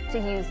News app to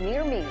use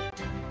Near Me.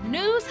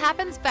 News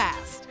happens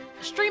fast.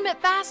 Stream it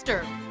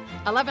faster.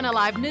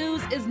 11Alive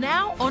News is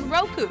now on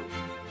Roku.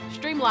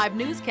 Stream live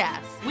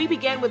newscasts. We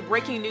began with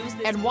breaking news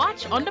and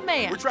watch on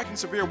demand. We're tracking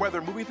severe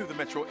weather moving through the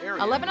metro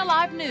area.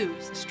 11Alive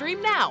News.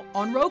 Stream now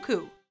on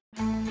Roku.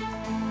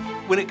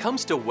 When it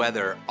comes to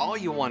weather, all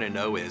you want to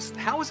know is,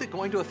 how is it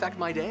going to affect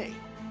my day?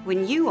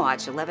 When you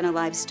watch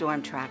 11Alive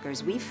Storm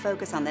Trackers, we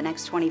focus on the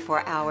next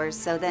 24 hours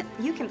so that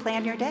you can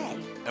plan your day.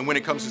 And when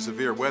it comes to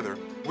severe weather,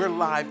 we're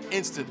live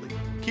instantly,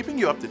 keeping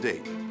you up to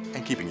date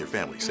and keeping your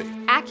family safe.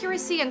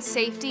 Accuracy and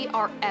safety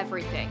are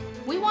everything.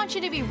 We want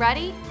you to be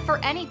ready for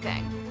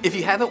anything. If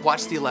you haven't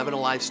watched the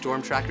 11Alive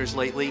Storm Trackers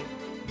lately,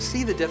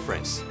 see the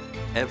difference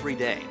every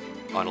day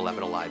on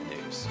 11Alive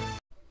News.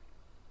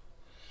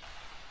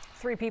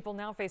 3 people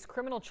now face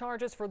criminal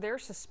charges for their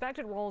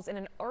suspected roles in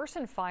an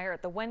arson fire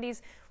at the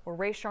Wendy's where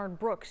Rayshard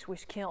Brooks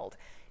was killed.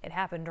 It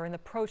happened during the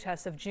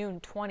protests of June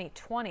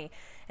 2020,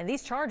 and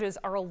these charges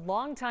are a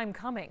long time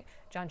coming.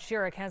 John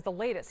Schierick has the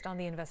latest on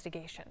the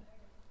investigation.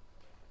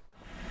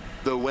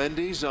 The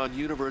Wendy's on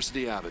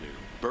University Avenue,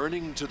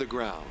 burning to the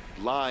ground,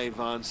 live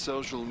on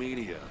social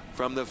media.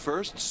 From the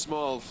first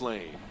small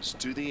flames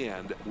to the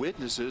end,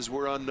 witnesses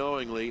were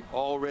unknowingly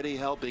already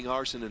helping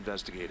arson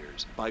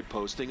investigators by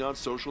posting on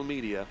social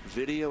media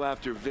video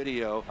after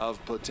video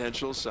of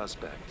potential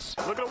suspects.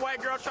 Look at a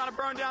white girl trying to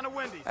burn down a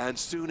Wendy's. And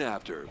soon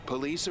after,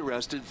 police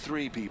arrested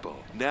 3 people.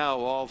 Now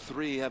all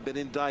 3 have been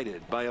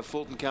indicted by a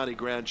Fulton County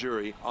grand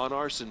jury on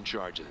arson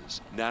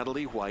charges.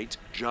 Natalie White,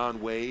 John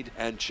Wade,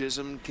 and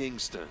Chisholm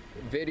Kingston.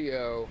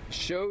 Video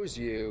shows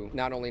you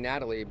not only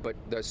Natalie, but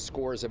the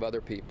scores of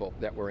other people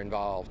that were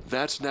involved.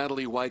 That's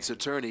Natalie White's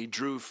attorney,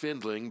 Drew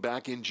Findling,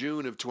 back in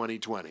June of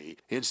 2020,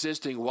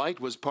 insisting White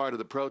was part of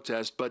the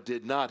protest but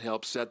did not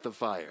help set the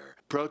fire.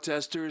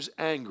 Protesters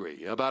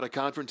angry about a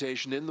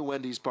confrontation in the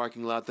Wendy's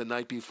parking lot the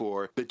night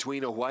before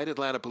between a white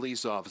Atlanta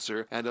police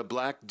officer and a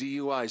black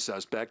DUI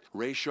suspect,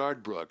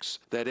 Rayshard Brooks,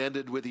 that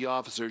ended with the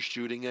officer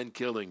shooting and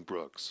killing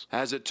Brooks.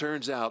 As it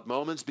turns out,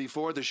 moments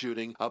before the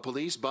shooting, a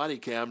police body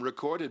cam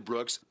recorded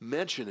Brooks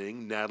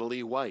mentioning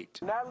Natalie White.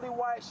 Natalie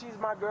White, she's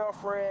my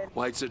girlfriend.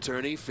 White's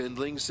attorney,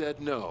 Findling,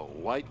 said no,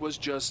 White was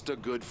just a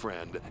good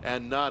friend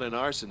and not an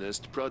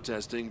arsonist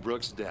protesting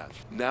Brooks'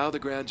 death. Now the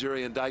grand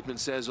jury indictment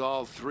says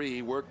all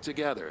 3 worked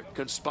together,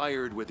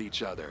 conspired with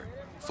each other.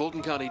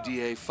 Fulton County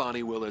DA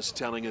Fonnie Willis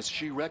telling us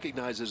she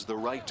recognizes the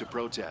right to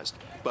protest,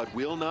 but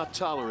will not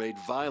tolerate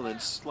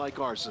violence like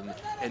arson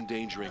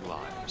endangering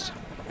lives.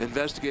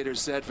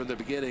 Investigators said from the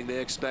beginning they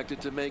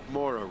expected to make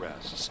more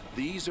arrests.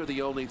 These are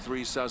the only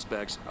 3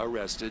 suspects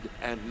arrested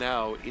and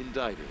now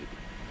indicted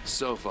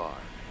so far.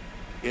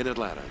 In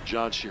Atlanta,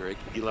 John Schierick,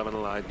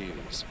 11Alive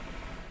News.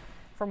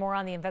 For more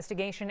on the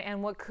investigation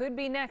and what could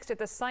be next at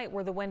the site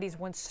where the Wendy's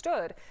once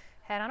stood,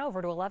 head on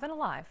over to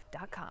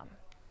 11alive.com.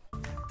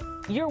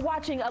 You're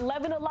watching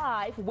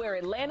 11Alive, where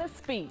Atlanta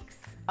speaks.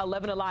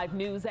 11Alive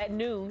News at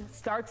noon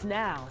starts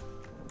now.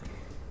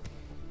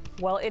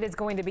 Well, it is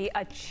going to be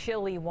a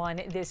chilly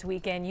one this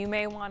weekend. You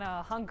may want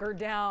to hunker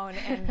down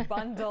and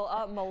bundle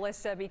up,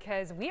 Melissa,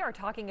 because we are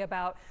talking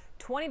about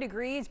 20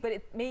 degrees, but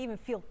it may even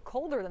feel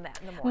colder than that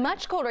in the morning.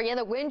 Much colder, yeah.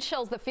 The wind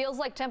chills, the feels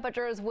like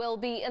temperatures will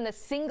be in the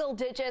single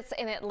digits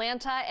in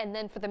Atlanta, and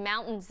then for the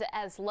mountains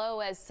as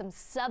low as some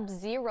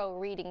sub-zero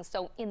readings,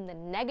 so in the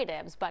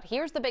negatives. But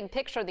here's the big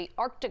picture. The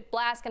Arctic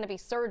blast going to be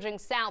surging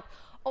south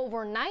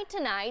Overnight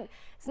tonight,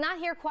 it's not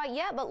here quite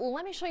yet, but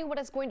let me show you what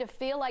it's going to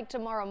feel like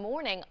tomorrow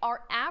morning.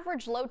 Our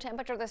average low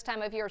temperature this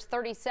time of year is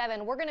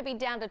 37. We're going to be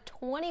down to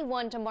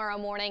 21 tomorrow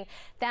morning.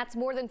 That's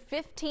more than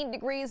 15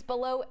 degrees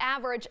below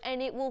average,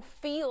 and it will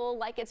feel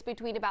like it's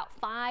between about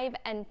 5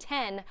 and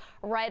 10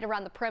 right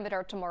around the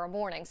perimeter tomorrow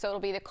morning. So it'll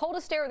be the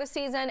coldest air of the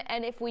season,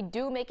 and if we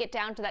do make it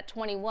down to that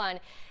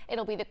 21,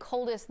 it'll be the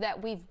coldest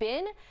that we've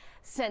been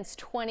since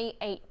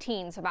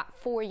 2018, so about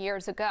 4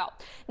 years ago.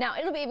 Now,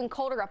 it'll be even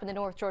colder up in the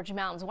North Georgia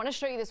mountains. I want to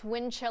show you this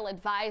wind chill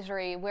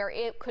advisory where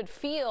it could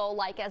feel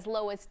like as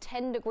low as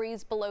 10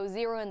 degrees below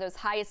zero in those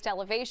highest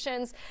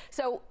elevations.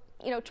 So,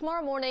 you know,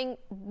 tomorrow morning,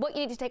 what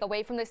you need to take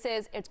away from this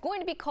is it's going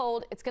to be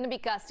cold, it's going to be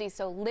gusty,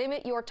 so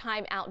limit your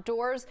time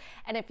outdoors.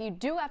 And if you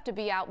do have to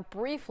be out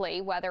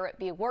briefly, whether it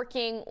be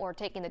working or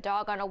taking the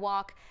dog on a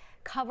walk,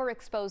 cover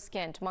exposed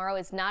skin. Tomorrow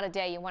is not a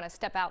day you want to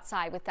step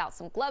outside without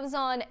some gloves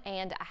on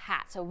and a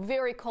hat. So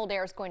very cold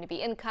air is going to be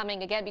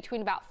incoming. Again,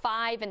 between about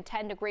 5 and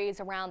 10 degrees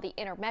around the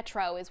inner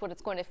metro is what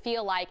it's going to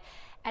feel like.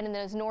 And in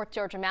those North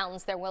Georgia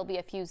mountains, there will be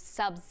a few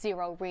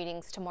sub-zero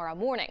readings tomorrow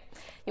morning.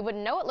 You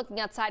wouldn't know it looking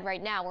outside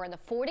right now. We're in the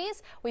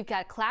 40s. We've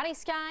got cloudy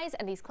skies,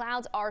 and these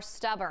clouds are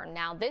stubborn.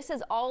 Now, this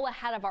is all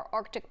ahead of our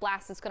Arctic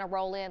blast that's going to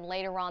roll in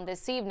later on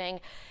this evening.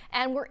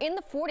 And we're in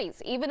the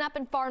 40s, even up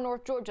in far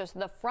North Georgia. So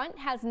the front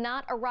has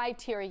not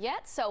arrived here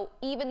yet. So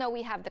even though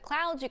we have the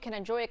clouds, you can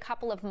enjoy a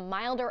couple of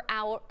milder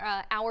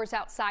hours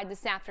outside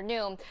this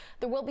afternoon.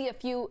 There will be a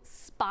few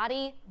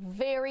spotty,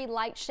 very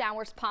light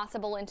showers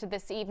possible into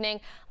this evening.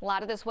 A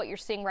lot of this, what you're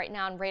seeing right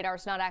now on radar,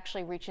 is not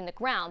actually reaching the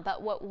ground,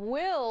 but what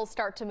will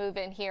start to move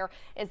in here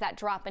is that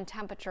drop in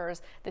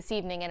temperatures this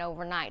evening and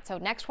overnight. So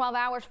next 12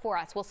 hours for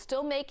us, we'll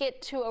still make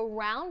it to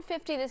around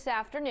 50 this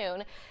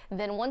afternoon.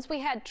 Then once we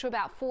head to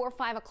about 4 or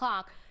 5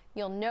 o'clock,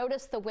 you'll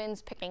notice the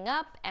winds picking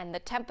up and the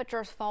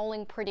temperatures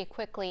falling pretty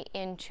quickly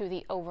into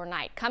the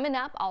overnight. Coming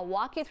up, I'll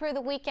walk you through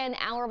the weekend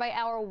hour by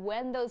hour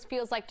when those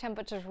feels like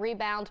temperatures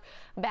rebound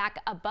back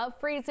above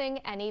freezing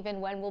and even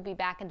when we'll be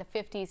back in the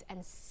 50s and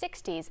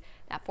 60s.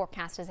 That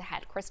forecast is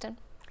ahead. Kristen?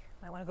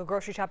 I want to go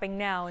grocery shopping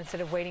now instead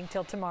of waiting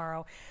till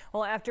tomorrow.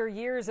 Well, after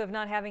years of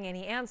not having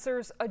any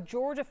answers, a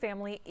Georgia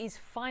family is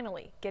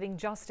finally getting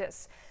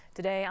justice.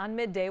 Today on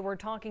Midday, we're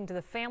talking to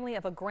the family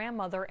of a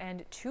grandmother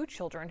and 2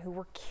 children who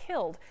were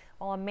killed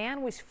while a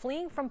man was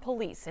fleeing from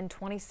police in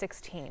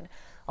 2016.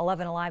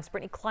 11Alive's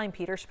Brittany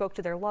Kleinpeter spoke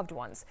to their loved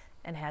ones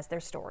and has their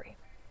story.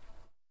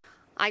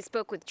 I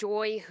spoke with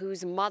Joy,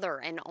 whose mother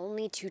and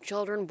only 2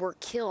 children were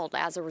killed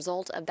as a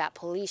result of that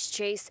police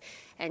chase.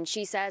 And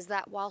she says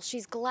that while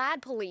she's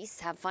glad police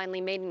have finally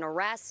made an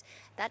arrest,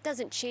 that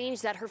doesn't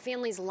change that her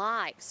family's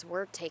lives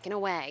were taken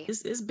away.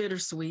 It's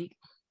bittersweet.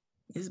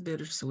 It's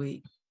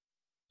bittersweet.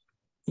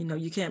 You know,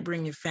 you can't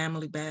bring your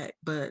family back,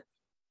 but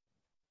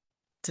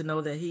to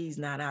know that he's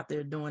not out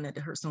there doing it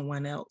to hurt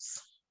someone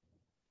else,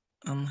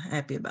 I'm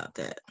happy about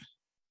that.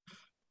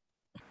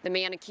 The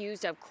man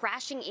accused of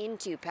crashing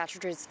into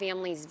Patridge's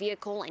family's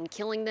vehicle and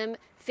killing them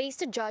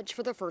faced a judge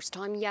for the first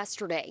time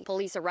yesterday.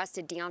 Police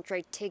arrested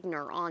DeAndre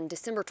Tigner on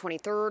December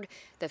 23rd.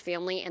 The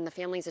family and the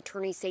family's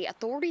attorney say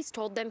authorities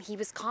told them he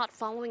was caught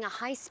following a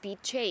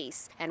high-speed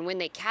chase. And when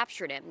they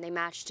captured him, they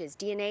matched his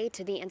DNA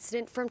to the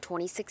incident from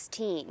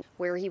 2016,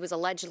 where he was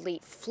allegedly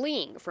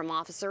fleeing from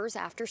officers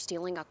after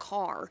stealing a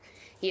car.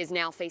 He is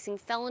now facing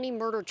felony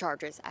murder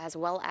charges as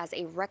well as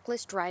a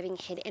reckless driving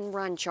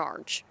hit-and-run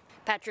charge.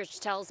 Patridge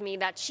tells me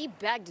that she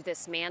begged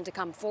this man to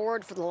come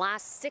forward for the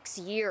last 6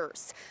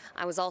 years.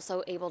 I was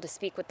also able to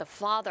speak with the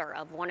father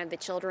of one of the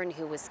children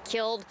who was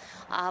killed.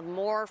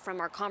 More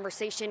from our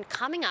conversation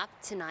coming up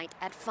tonight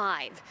at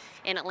 5.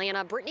 In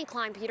Atlanta, Brittany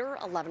Kleinpeter,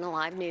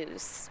 11Alive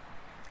News.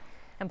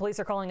 And police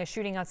are calling a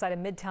shooting outside a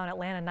Midtown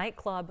Atlanta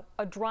nightclub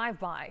a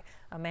drive-by.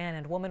 A man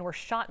and woman were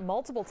shot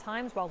multiple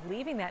times while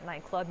leaving that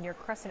nightclub near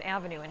Crescent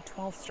Avenue and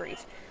 12th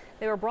Street.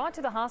 They were brought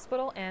to the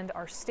hospital and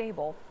are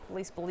stable.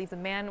 Police believe the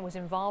man was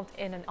involved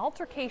in an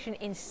altercation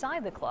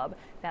inside the club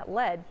that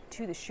led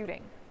to the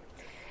shooting.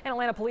 And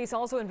Atlanta police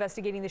also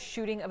investigating the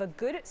shooting of a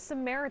Good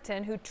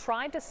Samaritan who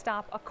tried to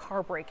stop a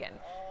car break-in.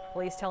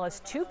 Police tell us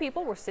 2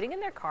 people were sitting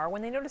in their car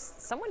when they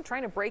noticed someone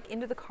trying to break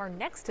into the car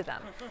next to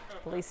them.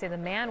 Police say the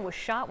man was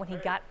shot when he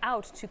got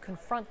out to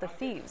confront the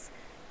thieves.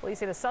 Police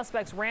say the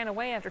suspects ran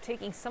away after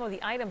taking some of the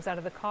items out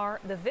of the car.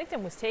 The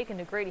victim was taken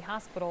to Grady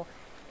Hospital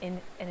and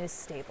is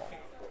stable.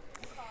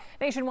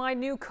 Nationwide,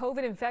 new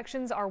COVID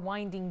infections are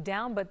winding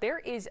down, but there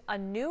is a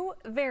new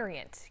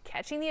variant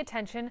catching the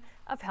attention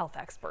of health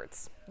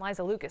experts.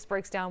 Liza Lucas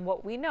breaks down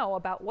what we know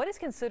about what is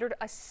considered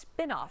a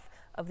spin-off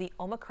of the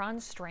Omicron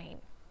strain.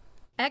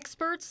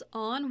 Experts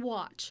on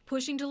watch,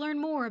 pushing to learn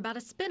more about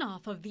a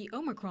spin-off of the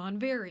Omicron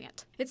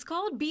variant. It's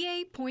called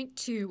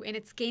BA.2 and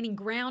it's gaining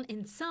ground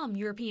in some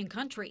European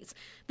countries.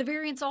 The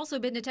variant's also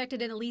been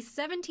detected in at least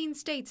 17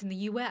 states in the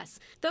U.S.,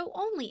 though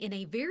only in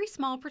a very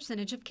small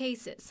percentage of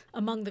cases.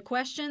 Among the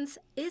questions,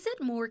 is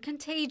it more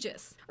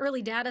contagious?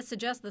 Early data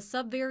suggests the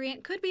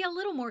subvariant could be a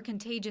little more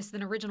contagious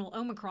than original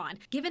Omicron,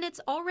 given it's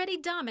already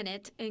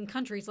dominant in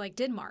countries like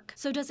Denmark.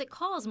 So does it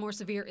cause more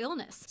severe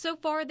illness? So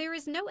far, there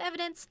is no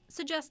evidence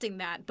suggesting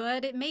that. that,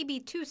 but it may be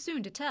too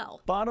soon to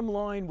tell. Bottom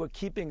line, we're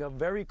keeping a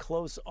very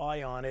close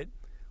eye on it.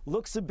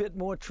 Looks a bit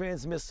more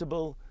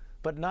transmissible,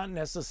 but not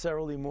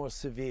necessarily more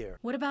severe.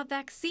 What about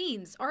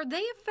vaccines? Are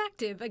they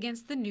effective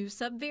against the new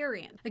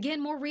subvariant?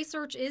 Again, more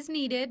research is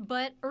needed,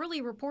 but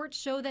early reports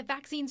show that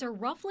vaccines are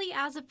roughly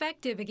as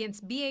effective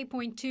against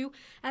BA.2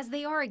 as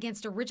they are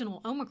against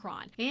original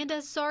Omicron. And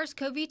as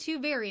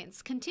SARS-CoV-2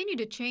 variants continue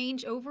to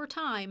change over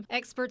time,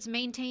 experts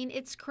maintain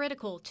it's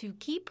critical to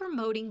keep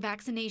promoting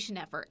vaccination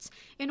efforts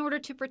in order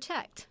to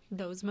protect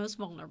those most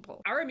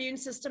vulnerable. Our immune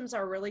systems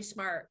are really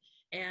smart,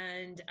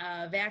 and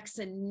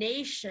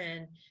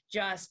vaccination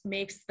just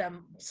makes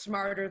them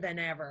smarter than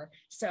ever.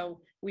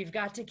 So we've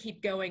got to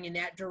keep going in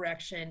that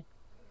direction.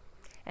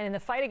 And in the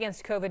fight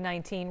against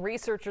COVID-19,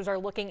 researchers are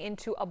looking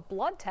into a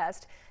blood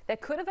test that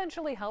could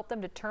eventually help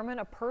them determine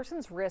a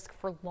person's risk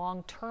for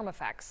long-term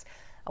effects.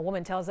 A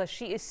woman tells us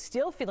she is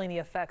still feeling the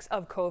effects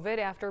of COVID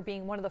after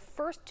being one of the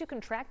first to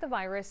contract the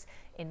virus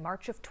in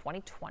March of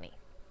 2020.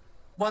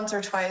 Once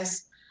or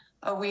twice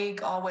a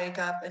week, I'll wake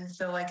up and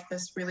feel like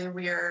this really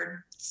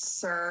weird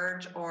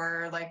surge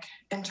or like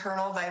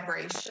internal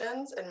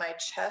vibrations in my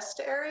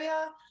chest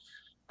area.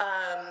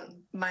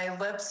 My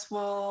lips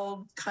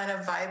will kind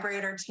of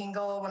vibrate or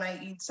tingle when I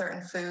eat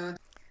certain foods.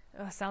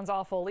 Sounds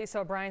awful. Lisa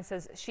O'Brien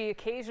says she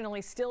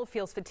occasionally still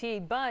feels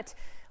fatigued, but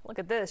look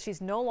at this.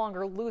 She's no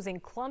longer losing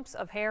clumps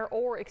of hair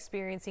or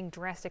experiencing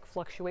drastic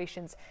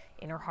fluctuations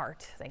in her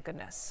heart. Thank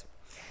goodness.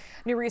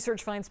 New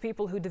research finds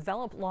people who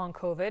develop long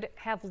COVID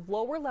have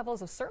lower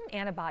levels of certain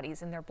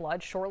antibodies in their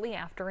blood shortly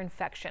after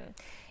infection.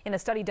 In a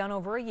study done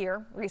over a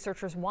year,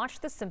 researchers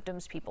watched the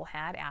symptoms people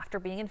had after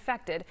being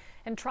infected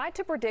and tried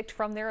to predict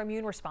from their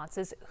immune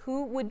responses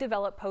who would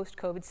develop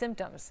post-COVID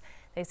symptoms.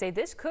 They say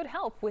this could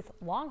help with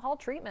long-haul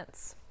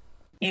treatments.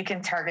 You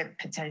can target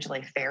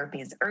potentially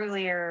therapies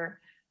earlier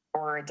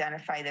or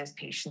identify those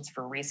patients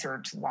for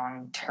research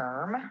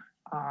long-term.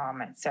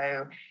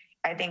 So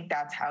I think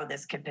that's how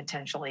this could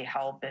potentially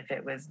help if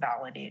it was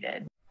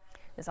validated.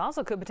 This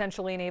also could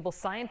potentially enable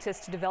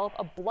scientists to develop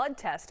a blood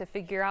test to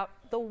figure out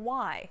the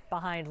why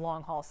behind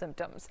long-haul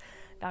symptoms.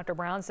 Dr.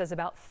 Brown says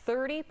about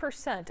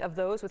 30% of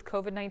those with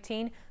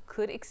COVID-19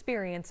 could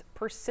experience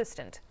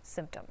persistent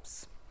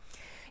symptoms.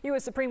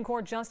 U.S. Supreme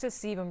Court Justice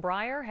Stephen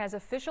Breyer has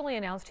officially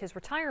announced his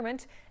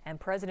retirement, and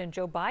President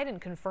Joe Biden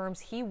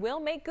confirms he will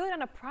make good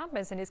on a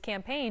promise in his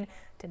campaign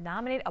to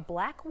nominate a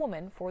black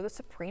woman for the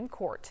Supreme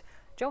Court.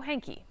 Joe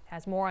Henke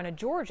has more on a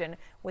Georgian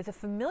with a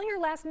familiar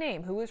last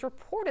name who is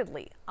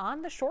reportedly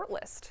on the short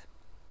list.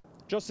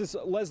 Justice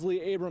Leslie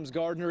Abrams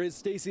Gardner is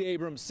Stacey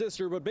Abrams'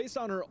 sister, but based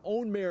on her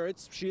own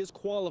merits, she is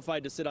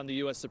qualified to sit on the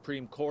U.S.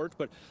 Supreme Court.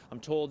 But I'm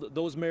told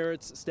those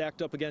merits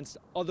stacked up against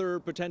other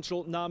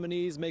potential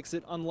nominees makes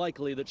it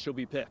unlikely that she'll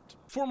be picked.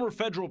 Former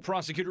federal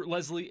prosecutor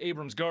Leslie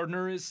Abrams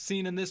Gardner is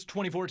seen in this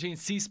 2014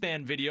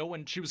 C-SPAN video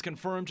when she was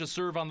confirmed to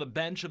serve on the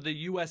bench of the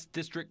U.S.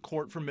 District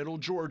Court for Middle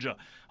Georgia,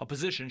 a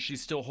position she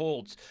still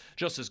holds.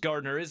 Justice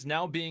Gardner is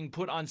now being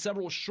put on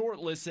several short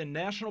lists in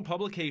national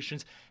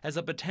publications as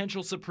a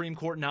potential Supreme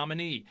Court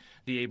nominee.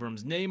 The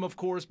Abrams name, of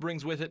course,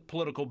 brings with it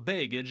political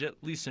baggage, at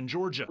least in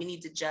Georgia. We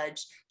need to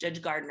judge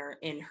Judge Gardner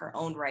in her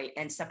own right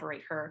and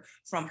separate her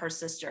from her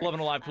sister.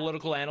 11Alive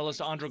political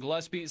analyst Andra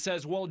Gillespie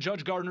says while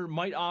Judge Gardner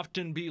might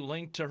often be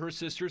linked to her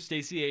sister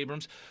Stacey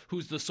Abrams,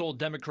 who's the sole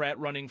Democrat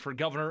running for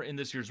governor in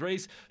this year's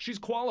race, she's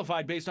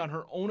qualified based on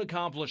her own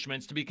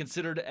accomplishments to be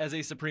considered as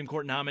a Supreme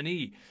Court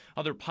nominee.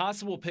 Other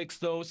possible picks,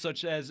 though,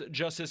 such as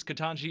Justice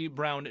Ketanji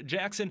Brown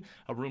Jackson,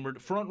 a rumored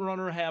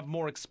frontrunner, have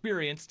more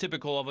experience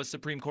typical of a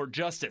Supreme Court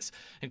justice,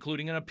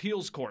 including in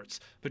appeals courts,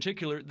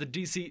 particularly the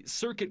D.C.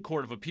 Circuit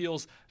Court of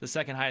Appeals, the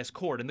second highest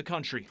court in the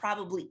country.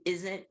 Probably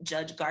isn't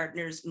Judge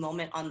Gardner's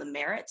moment on the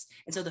merits,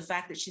 and so the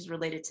fact that she's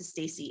related to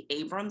Stacey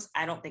Abrams,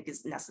 I don't think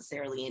is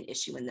necessarily an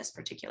issue in this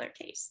particular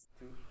case.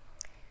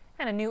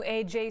 And a new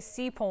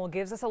AJC poll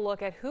gives us a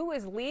look at who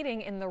is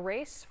leading in the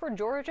race for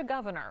Georgia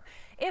governor.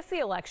 If the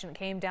election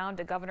came down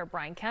to Governor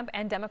Brian Kemp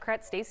and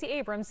Democrat Stacey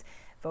Abrams,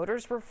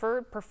 voters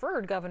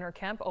preferred Governor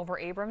Kemp over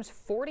Abrams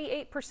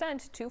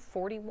 48% to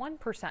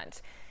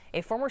 41%.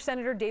 If former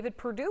Senator David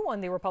Perdue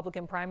won the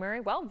Republican primary,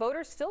 well,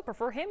 voters still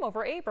prefer him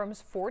over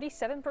Abrams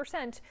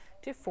 47%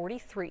 to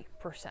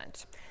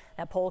 43%.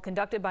 That poll,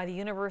 conducted by the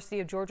University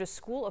of Georgia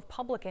School of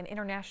Public and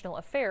International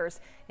Affairs,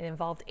 it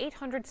involved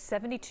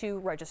 872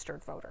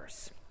 registered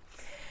voters.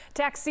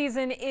 Tax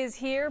season is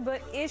here,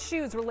 but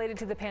issues related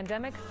to the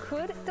pandemic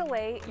could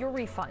delay your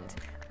refund.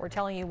 We're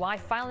telling you why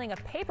filing a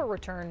paper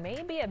return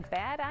may be a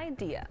bad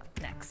idea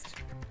next.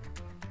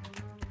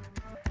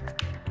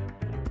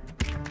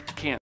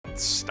 Can't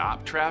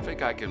stop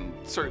traffic. I can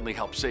certainly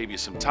help save you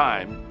some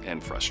time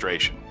and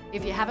frustration.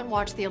 If you haven't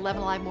watched the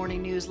 11Alive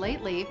Morning News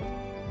lately,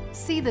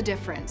 see the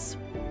difference.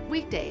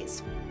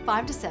 Weekdays,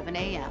 5 to 7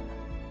 a.m.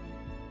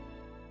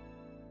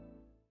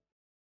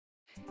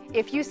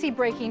 If you see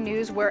breaking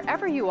news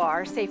wherever you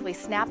are, safely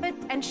snap it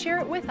and share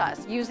it with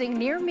us using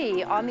Near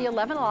Me on the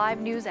 11Alive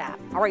News app.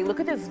 All right,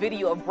 look at this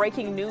video of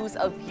breaking news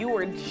a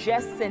viewer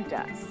just sent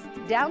us.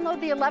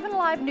 Download the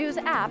 11Alive News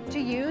app to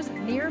use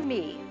Near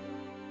Me.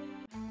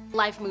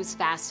 Life moves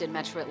fast in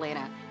Metro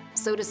Atlanta.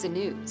 So does the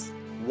news.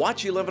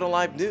 Watch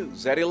 11Alive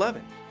News at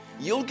 11.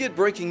 You'll get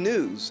breaking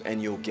news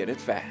and you'll get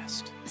it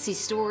fast. See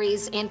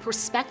stories and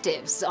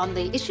perspectives on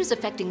the issues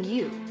affecting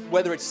you.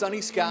 Whether it's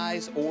sunny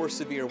skies or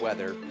severe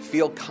weather,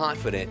 feel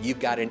confident you've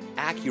got an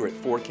accurate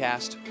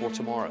forecast for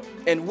tomorrow.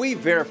 And we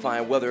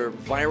verify whether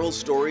viral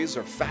stories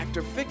are fact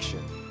or fiction.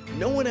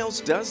 No one else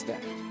does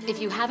that.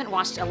 If you haven't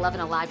watched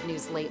 11Alive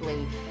News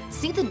lately,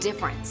 see the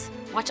difference.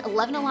 Watch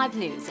 11Alive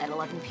News at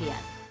 11 p.m.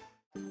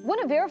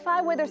 Want to verify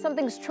whether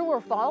something's true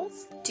or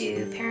false?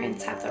 Do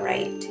parents have the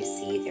right to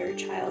see their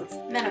child's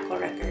medical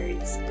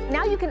records?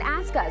 Now you can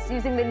ask us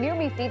using the Near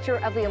Me feature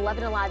of the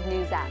 11Alive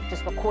News app.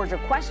 Just record your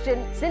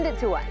question, send it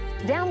to us.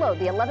 Download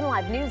the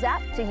 11Alive News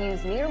app to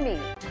use Near Me.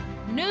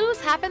 News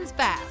happens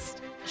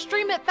fast.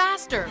 Stream it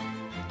faster.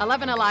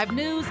 11Alive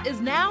News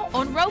is now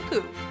on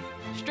Roku.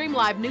 Stream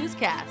live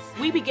newscasts.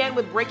 We began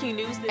with breaking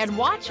news and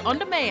watch on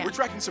demand. We're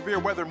tracking severe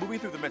weather moving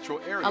through the metro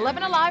area.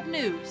 11Alive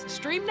News.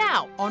 Stream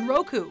now on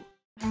Roku.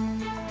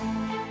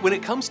 When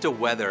it comes to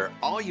weather,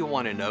 all you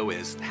want to know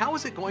is, how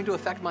is it going to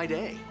affect my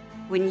day?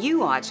 When you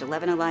watch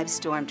 11Alive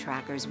Storm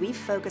Trackers, we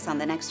focus on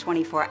the next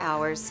 24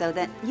 hours so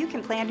that you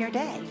can plan your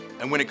day.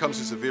 And when it comes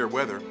to severe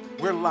weather,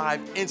 we're live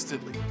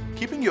instantly,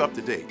 keeping you up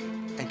to date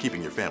and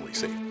keeping your family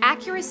safe.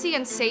 Accuracy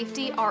and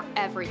safety are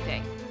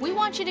everything. We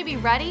want you to be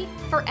ready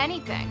for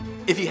anything.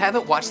 If you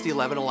haven't watched the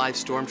 11Alive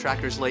Storm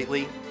Trackers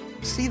lately,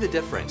 see the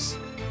difference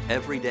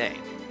every day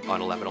on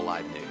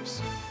 11Alive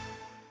News.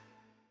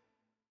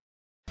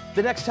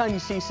 The next time you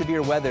see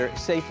severe weather,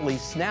 safely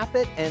snap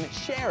it and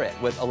share it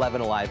with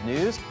 11Alive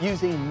News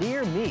using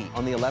Near Me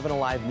on the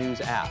 11Alive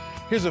News app.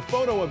 Here's a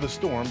photo of the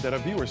storm that a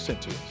viewer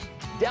sent to us.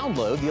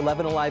 Download the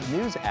 11Alive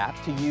News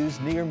app to use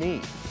Near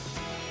Me.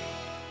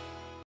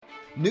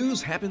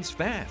 News happens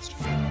fast.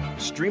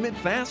 Stream it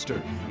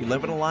faster.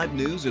 11Alive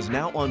News is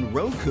now on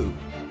Roku.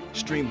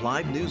 Stream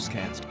live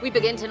newscast We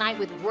begin tonight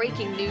with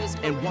breaking news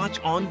and watch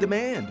on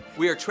demand.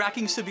 We are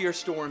tracking severe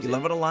storms.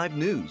 11Alive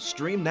News.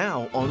 Stream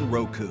now on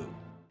Roku.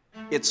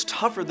 It's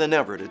tougher than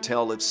ever to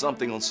tell if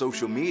something on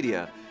social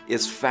media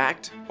is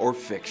fact or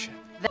fiction.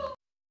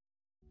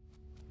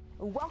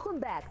 Welcome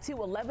back to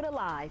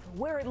 11Alive,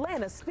 where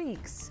Atlanta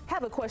speaks.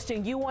 Have a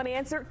question you want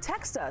answered?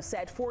 Text us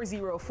at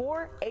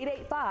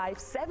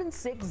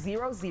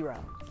 404-885-7600.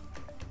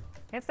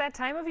 It's that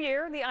time of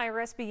year. The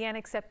IRS began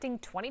accepting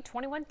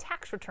 2021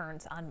 tax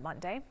returns on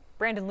Monday.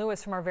 Brandon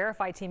Lewis from our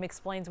Verify team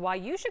explains why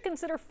you should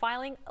consider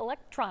filing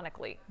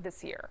electronically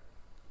this year.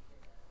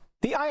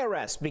 The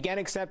IRS began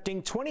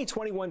accepting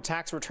 2021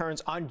 tax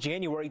returns on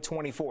January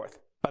 24th,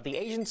 but the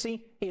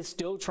agency is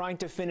still trying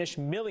to finish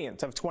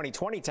millions of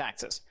 2020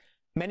 taxes.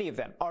 Many of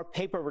them are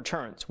paper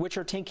returns, which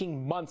are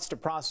taking months to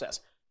process.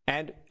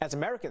 And as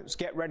Americans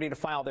get ready to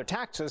file their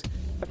taxes,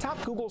 the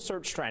top Google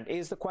search trend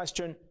is the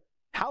question,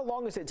 how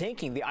long is it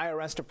taking the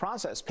IRS to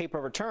process paper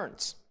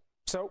returns?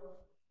 So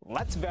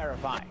let's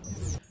verify.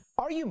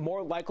 Are you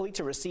more likely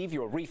to receive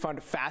your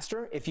refund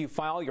faster if you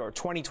file your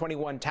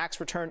 2021 tax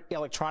return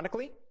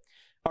electronically?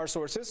 Our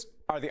sources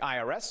are the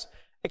IRS,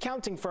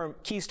 accounting firm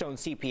Keystone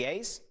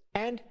CPAs,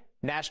 and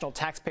National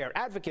Taxpayer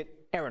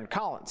Advocate Aaron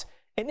Collins,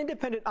 an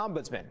independent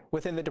ombudsman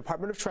within the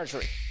Department of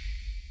Treasury.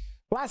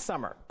 Last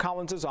summer,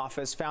 Collins'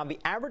 office found the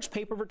average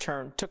paper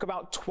return took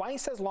about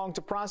twice as long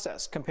to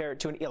process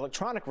compared to an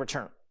electronic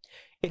return.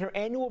 In her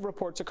annual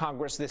report to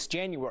Congress this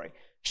January,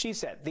 she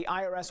said the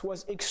IRS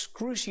was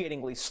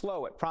excruciatingly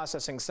slow at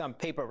processing some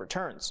paper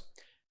returns.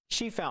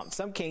 She found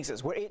some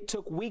cases where it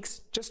took weeks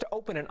just to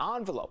open an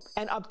envelope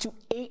and up to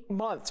 8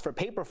 months for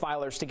paper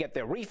filers to get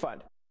their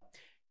refund.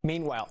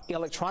 Meanwhile,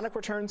 electronic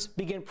returns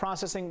begin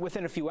processing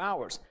within a few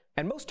hours,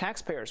 and most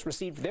taxpayers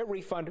received their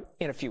refund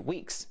in a few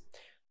weeks.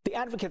 The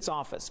advocate's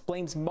office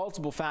blames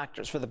multiple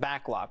factors for the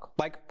backlog,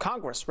 like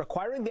Congress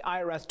requiring the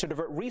IRS to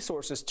divert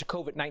resources to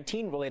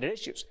COVID-19 related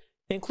issues,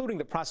 including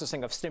the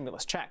processing of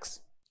stimulus checks.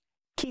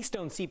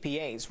 Keystone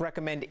CPAs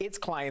recommend its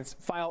clients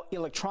file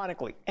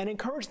electronically and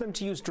encourage them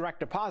to use direct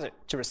deposit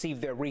to receive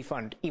their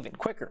refund even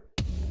quicker.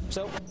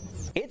 So,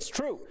 it's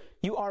true,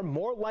 you are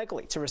more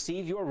likely to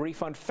receive your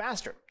refund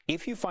faster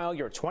if you file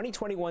your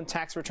 2021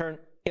 tax return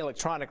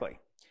electronically.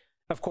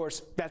 Of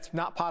course, that's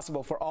not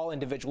possible for all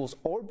individuals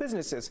or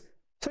businesses,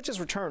 such as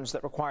returns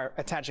that require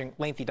attaching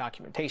lengthy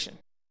documentation.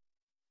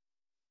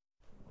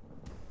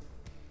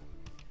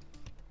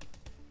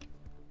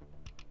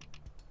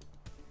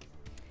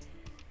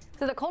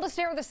 So the coldest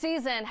air of the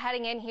season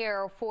heading in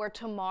here for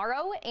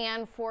tomorrow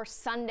and for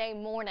Sunday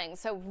morning.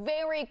 So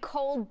very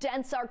cold,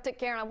 dense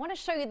Arctic air. And I want to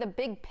show you the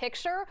big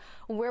picture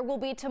where we'll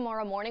be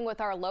tomorrow morning with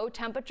our low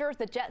temperatures.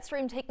 The jet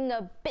stream taking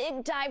a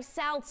big dive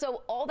south.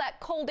 So all that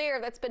cold air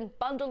that's been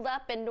bundled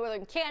up in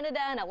northern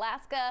Canada and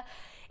Alaska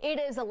it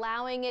is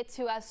allowing it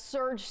to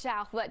surge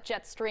south, that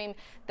jet stream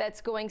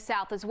that's going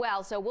south as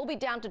well. So we'll be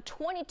down to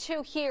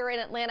 22 here in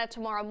Atlanta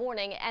tomorrow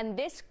morning. And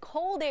this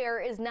cold air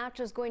is not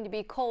just going to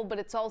be cold, but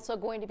it's also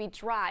going to be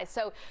dry.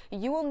 So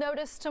you will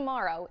notice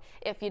tomorrow,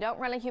 if you don't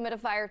run a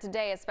humidifier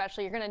today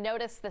especially, you're going to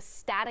notice the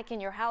static in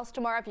your house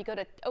tomorrow. If you go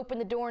to open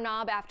the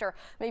doorknob after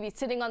maybe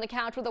sitting on the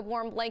couch with a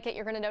warm blanket,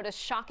 you're going to notice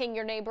shocking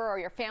your neighbor or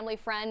your family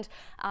friend.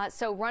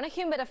 So run a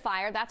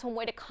humidifier. That's one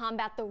way to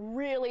combat the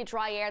really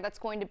dry air that's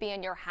going to be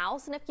in your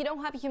house. And if you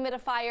don't have a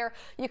humidifier,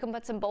 you can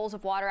put some bowls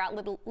of water out,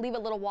 leave a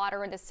little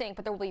water in the sink,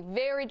 but there will be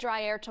very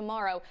dry air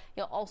tomorrow.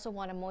 You'll also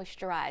want to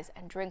moisturize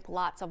and drink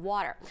lots of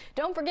water.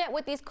 Don't forget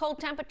with these cold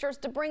temperatures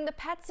to bring the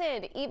pets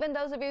in. Even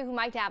those of you who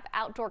might have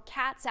outdoor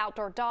cats,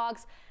 outdoor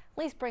dogs, at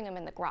least bring them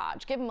in the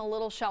garage. Give them a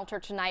little shelter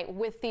tonight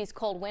with these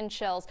cold wind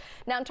chills.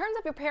 Now, in terms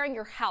of preparing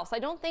your house, I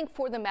don't think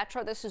for the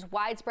metro this is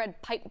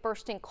widespread pipe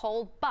bursting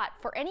cold, but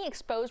for any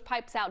exposed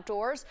pipes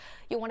outdoors,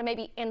 you want to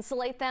maybe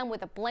insulate them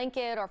with a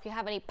blanket, or if you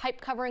have any pipe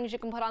coverings you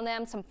can put on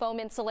them, some foam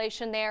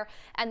insulation there.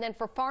 And then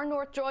for far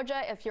north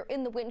Georgia, if you're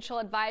in the wind chill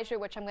advisory,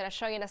 which I'm going to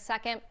show you in a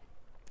second,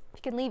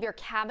 you can leave your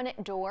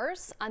cabinet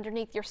doors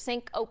underneath your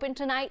sink open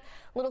tonight.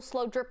 A little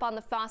slow drip on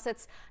the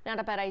faucets, not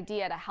a bad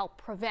idea to help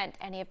prevent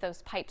any of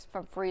those pipes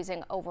from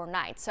freezing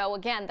overnight. So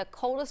again, the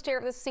coldest air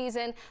of the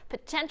season,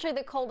 potentially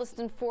the coldest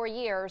in 4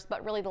 years,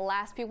 but really the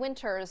last few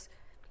winters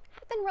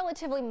have been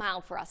relatively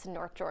mild for us in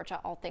North Georgia,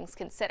 all things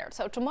considered.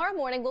 So tomorrow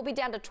morning we'll be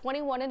down to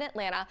 21 in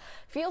Atlanta.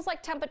 Feels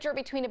like temperature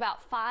between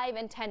about 5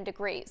 and 10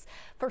 degrees.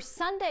 For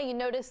Sunday, you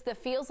notice the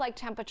feels like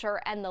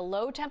temperature and the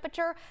low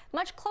temperature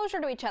much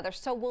closer to each other.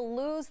 So we'll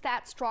lose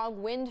that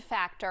strong wind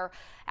factor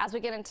as we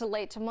get into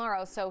late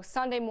tomorrow. So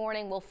Sunday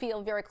morning will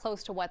feel very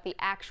close to what the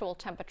actual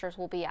temperatures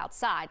will be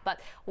outside. But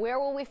where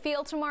will we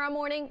feel tomorrow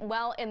morning?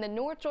 Well, in the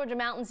North Georgia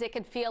mountains, it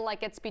could feel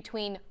like it's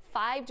between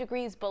 5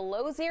 degrees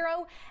below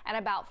zero and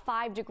about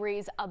 5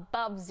 degrees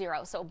above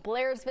zero. So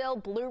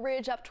Blairsville, Blue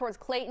Ridge up towards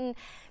Clayton.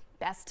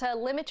 Best to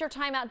limit your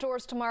time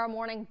outdoors tomorrow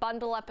morning,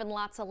 bundle up in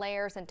lots of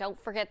layers, and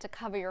don't forget to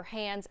cover your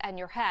hands and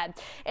your head.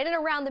 In and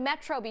around the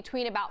metro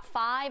between about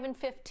 5 and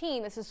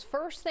 15. This is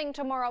first thing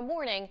tomorrow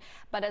morning,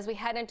 but as we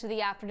head into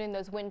the afternoon,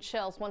 those wind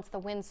chills, once the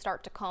winds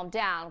start to calm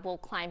down, will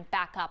climb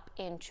back up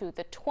into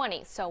the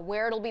 20s. So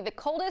where it'll be the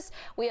coldest,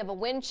 we have a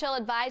wind chill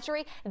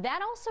advisory.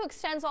 That also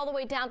extends all the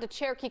way down to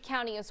Cherokee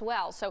County as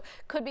well. So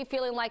could be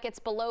feeling like it's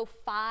below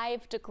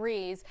 5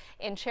 degrees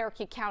in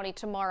Cherokee County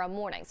tomorrow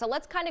morning. So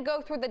let's kind of go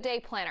through the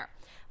day planner.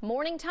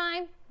 Morning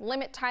time,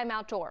 limit time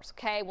outdoors,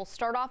 okay? We'll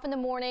start off in the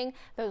morning,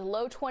 those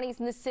low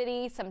 20s in the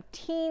city, some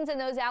teens in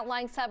those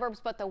outlying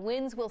suburbs, but the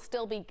winds will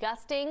still be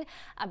gusting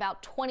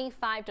about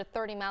 25 to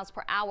 30 miles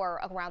per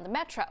hour around the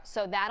metro.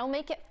 So that'll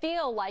make it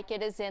feel like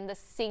it is in the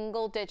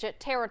single-digit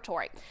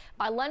territory.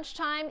 By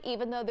lunchtime,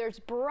 even though there's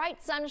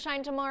bright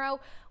sunshine tomorrow,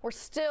 we're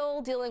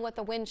still dealing with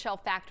the wind chill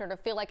factor to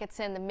feel like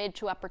it's in the mid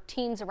to upper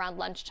teens around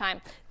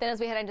lunchtime. Then as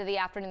we head into the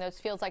afternoon, those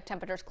feels like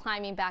temperatures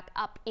climbing back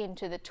up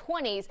into the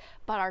 20s,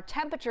 but our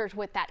temperatures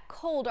with that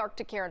cold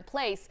Arctic air in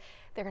place,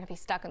 they're going to be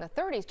stuck in the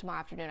 30s tomorrow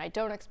afternoon. I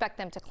don't expect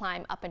them to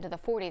climb up into the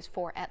 40s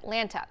for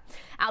Atlanta.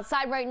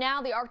 Outside right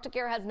now, the Arctic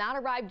air has not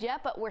arrived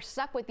yet, but we're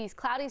stuck with these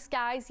cloudy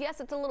skies. Yes,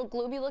 it's a little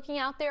gloomy looking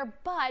out there,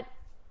 but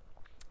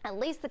at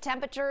least the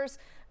temperatures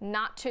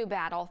not too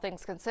bad, all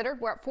things considered.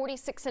 We're at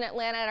 46 in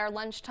Atlanta at our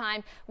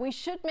lunchtime. We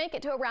should make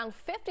it to around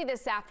 50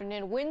 this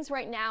afternoon. Winds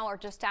right now are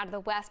just out of the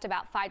west,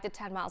 about 5 to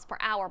 10 miles per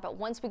hour. But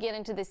once we get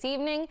into this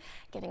evening,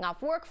 getting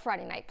off work,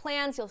 Friday night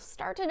plans, you'll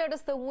start to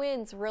notice the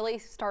winds really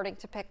starting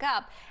to pick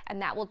up, and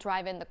that will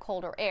drive in the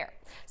colder air.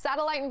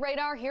 Satellite and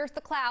radar, here's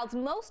the clouds.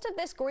 Most of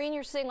this green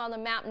you're seeing on the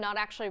map not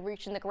actually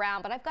reaching the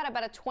ground, but I've got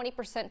about a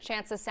 20%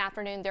 chance this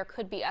afternoon there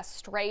could be a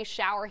stray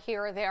shower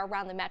here or there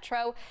around the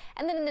metro.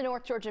 And then in the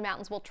North Georgia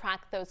mountains, we'll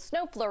track those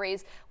snow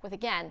flurries with,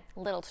 again,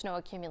 little snow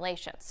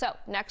accumulation. So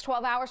next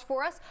 12 hours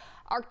for us.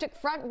 Arctic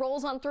front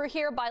rolls on through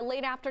here by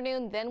late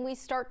afternoon. Then we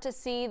start to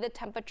see the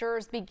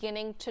temperatures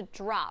beginning to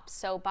drop.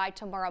 So by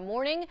tomorrow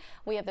morning,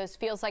 we have those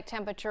feels like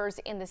temperatures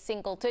in the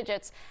single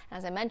digits.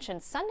 As I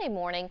mentioned, Sunday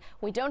morning,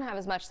 we don't have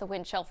as much the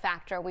wind chill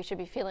factor. We should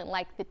be feeling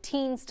like the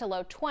teens to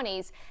low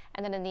 20s.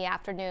 And then in the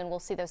afternoon, we'll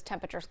see those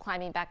temperatures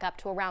climbing back up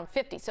to around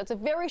 50. So it's a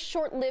very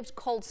short-lived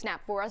cold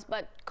snap for us,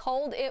 but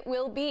cold it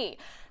will be.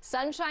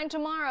 Sunshine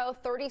tomorrow,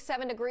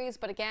 37 degrees,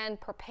 but again,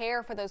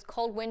 prepare for those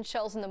cold wind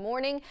chills in the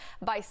morning.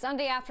 By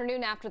Sunday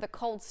afternoon, after the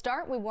cold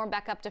start, we warm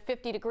back up to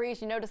 50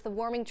 degrees. You notice the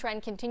warming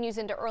trend continues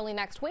into early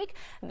next week.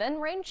 Then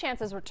rain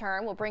chances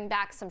return. We'll bring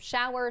back some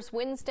showers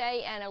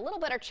Wednesday and a little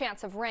better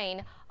chance of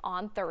rain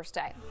on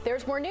Thursday.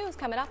 There's more news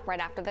coming up right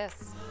after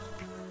this.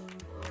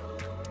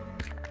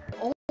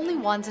 Only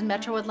ones in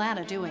Metro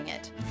Atlanta doing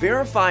it.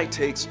 Verify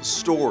takes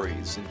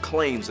stories and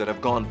claims that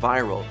have gone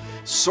viral,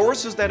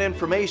 sources that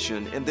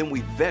information, and then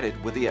we vet it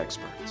with the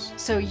experts.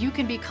 So you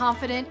can be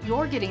confident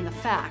you're getting the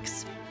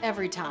facts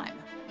every time.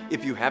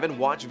 If you haven't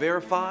watched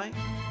Verify,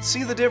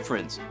 see the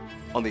difference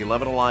on the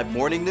 11Alive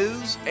Morning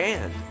News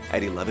and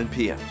at 11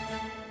 p.m.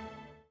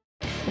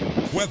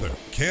 Weather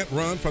can't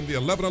run from the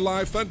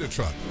 11Alive Thunder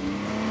Truck.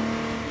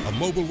 a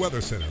mobile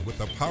weather center with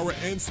the power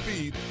and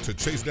speed to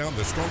chase down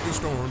the strongest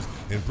storms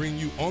and bring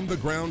you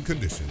on-the-ground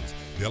conditions.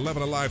 The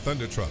 11Alive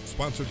Thunder Truck,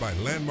 sponsored by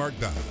Landmark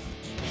Dodge.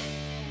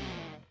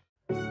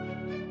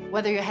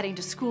 Whether you're heading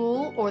to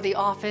school or the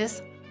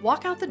office,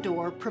 walk out the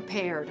door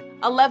prepared.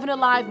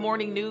 11Alive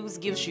Morning News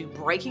gives you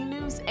breaking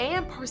news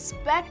and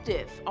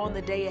perspective on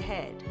the day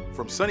ahead.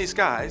 From sunny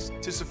skies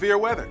to severe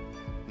weather,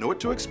 know what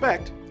to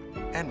expect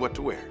and what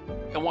to wear.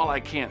 And while I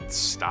can't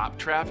stop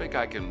traffic,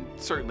 I can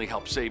certainly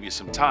help save you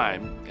some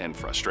time and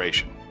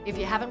frustration. If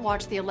you haven't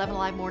watched the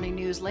 11Alive Morning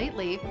News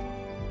lately,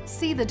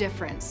 see the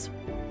difference.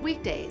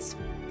 Weekdays,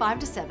 5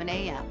 to 7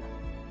 a.m.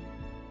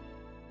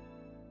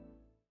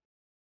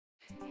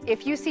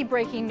 If you see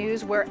breaking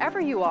news wherever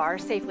you are,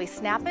 safely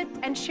snap it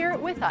and share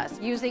it with us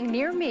using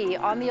Near Me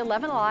on the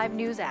 11Alive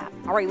News app.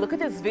 All right, look at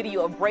this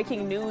video of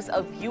breaking news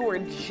a viewer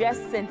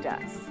just sent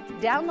us.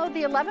 Download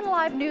the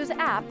 11Alive News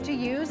app to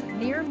use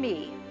Near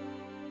Me.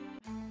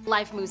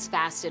 Life moves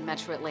fast in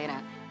Metro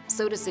Atlanta.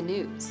 So does the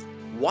news.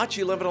 Watch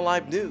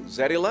 11Alive News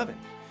at 11.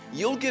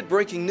 You'll get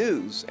breaking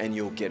news and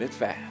you'll get it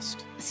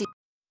fast.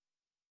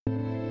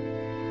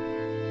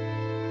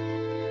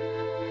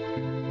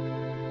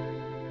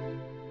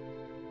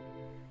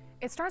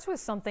 It starts with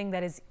something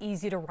that is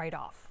easy to write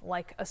off,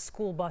 like a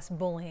school bus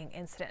bullying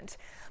incident.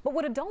 But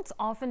what adults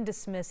often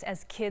dismiss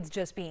as kids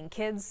just being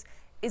kids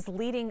is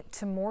leading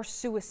to more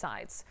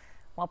suicides.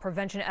 While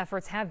prevention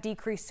efforts have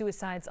decreased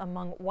suicides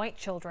among white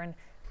children,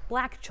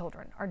 black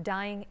children are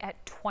dying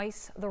at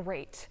twice the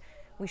rate.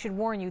 We should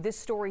warn you, this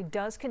story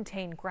does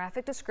contain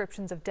graphic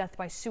descriptions of death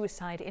by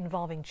suicide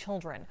involving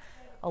children.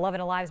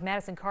 11Alive's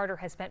Madison Carter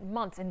has spent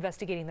months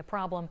investigating the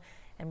problem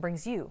and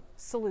brings you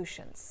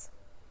solutions.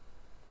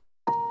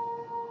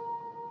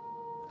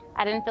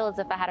 I didn't feel as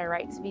if I had a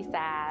right to be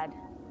sad.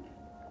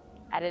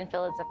 I didn't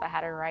feel as if I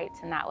had a right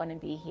to not want to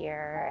be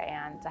here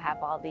and to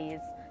have all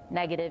these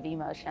negative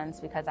emotions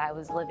because I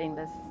was living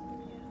this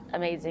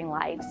amazing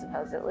life,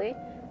 supposedly.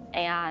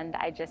 And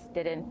I just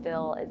didn't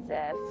feel as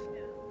if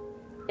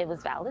it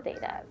was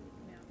validated.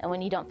 And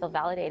when you don't feel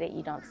validated,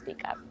 you don't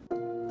speak up.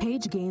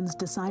 Paige Gaines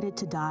decided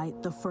to die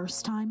the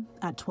first time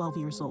at 12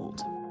 years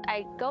old.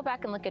 I go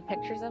back and look at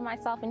pictures of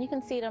myself and you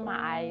can see it in my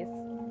eyes.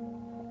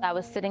 I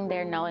was sitting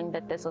there knowing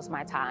that this was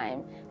my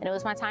time and it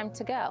was my time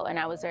to go, and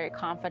I was very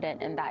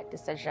confident in that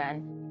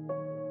decision.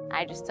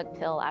 I just took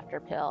pill after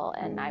pill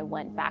and I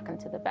went back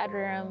into the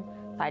bedroom.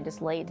 I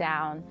just laid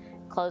down,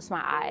 closed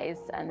my eyes,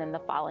 and then the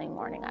following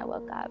morning I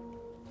woke up.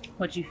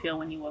 What'd you feel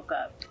when you woke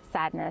up?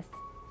 Sadness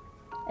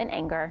and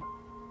anger.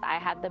 I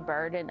had the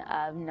burden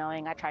of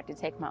knowing I tried to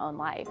take my own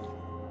life.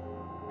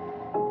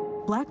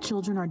 Black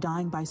children are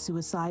dying by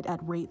suicide at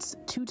rates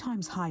 2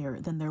 times higher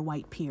than their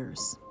white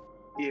peers.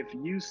 If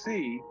you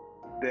see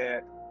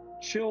that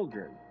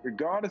children,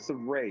 regardless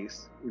of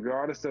race,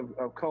 regardless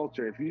of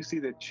culture, if you see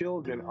that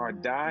children are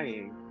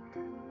dying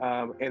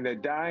and they're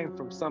dying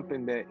from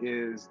something that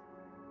is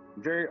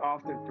very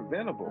often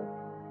preventable,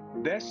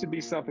 that should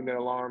be something that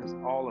alarms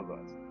all of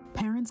us.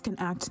 Parents can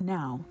act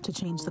now to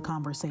change the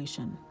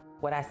conversation.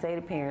 What I say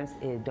to parents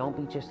is don't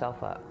beat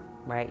yourself up,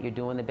 right? You're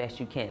doing the best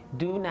you can.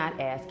 Do not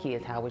ask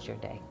kids, how was your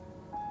day?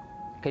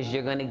 Because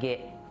you're gonna get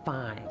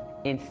fined.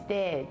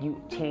 Instead, you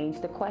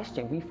change the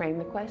question, reframe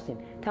the question.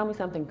 Tell me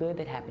something good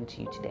that happened to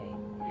you today.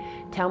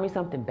 Tell me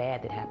something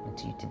bad that happened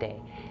to you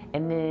today.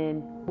 And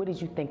then, what did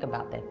you think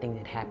about that thing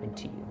that happened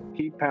to you?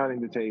 Keep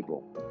pounding the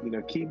table.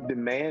 Keep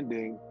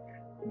demanding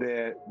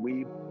that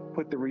we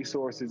put the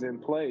resources in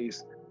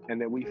place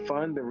and that we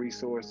fund the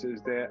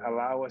resources that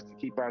allow us to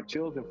keep our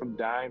children from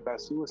dying by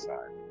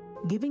suicide.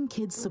 Giving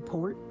kids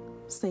support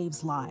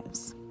saves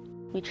lives.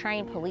 We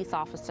train police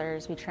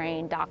officers, we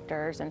train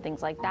doctors and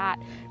things like that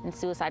in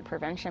suicide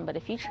prevention, but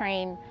if you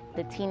train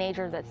the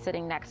teenager that's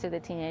sitting next to the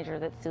teenager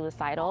that's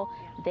suicidal,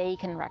 they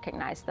can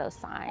recognize those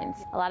signs.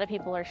 A lot of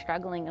people are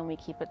struggling and we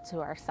keep it to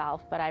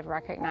ourselves, but I've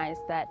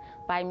recognized that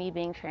by me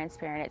being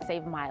transparent, it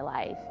saved my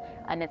life,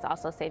 and it's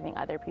also saving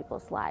other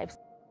people's lives.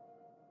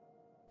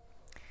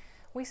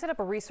 We set up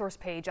a resource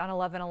page on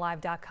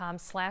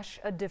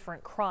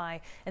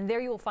 11alive.com/a-different-cry, and there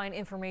you will find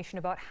information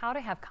about how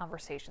to have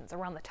conversations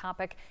around the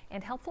topic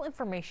and helpful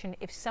information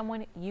if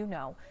someone you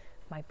know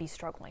might be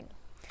struggling.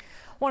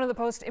 One of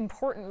the most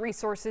important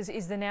resources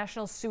is the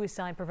National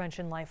Suicide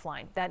Prevention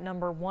Lifeline. That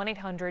number,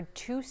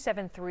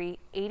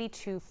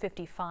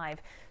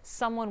 1-800-273-8255.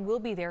 Someone will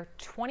be there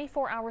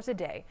 24 hours a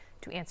day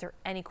to answer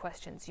any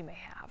questions you may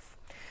have.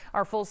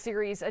 Our full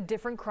series, A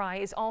Different Cry,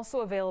 is also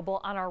available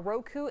on our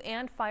Roku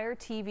and Fire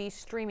TV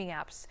streaming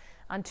apps.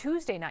 On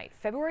Tuesday night,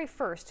 February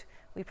 1st,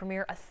 we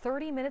premiere a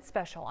 30-minute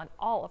special on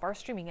all of our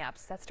streaming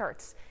apps. That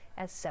starts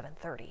at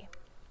 7:30.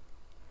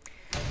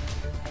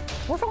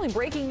 We're following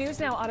breaking news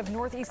now out of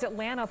Northeast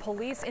Atlanta.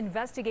 Police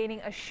investigating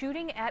a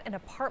shooting at an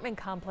apartment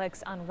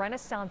complex on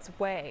Renaissance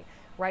Way.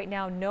 Right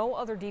now, no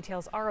other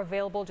details are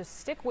available. Just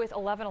stick with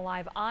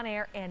 11Alive on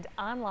air and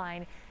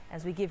online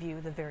as we give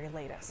you the very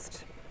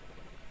latest.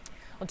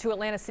 Well, 2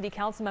 Atlanta City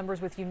Council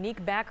members with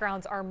unique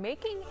backgrounds are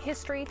making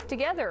history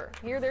together.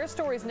 Hear their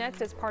stories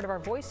next as part of our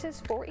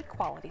Voices for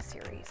Equality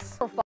series.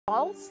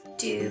 False?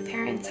 Do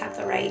parents have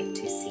the right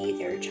to see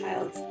their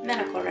child's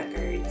medical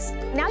records?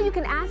 Now you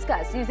can ask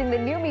us using the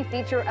Near Me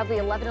feature of the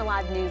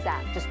 11Alive News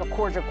app. Just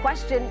record your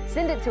question,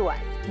 send it to us.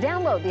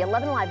 Download the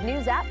 11Alive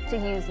News app to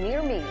use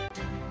Near Me.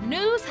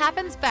 News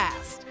happens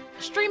fast.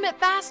 Stream it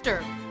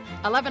faster.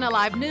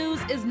 11Alive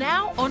News is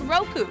now on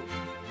Roku.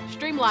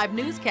 Stream live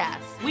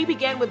newscasts. We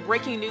begin with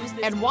breaking news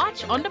and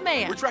watch on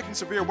demand. We're tracking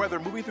severe weather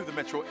moving through the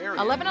metro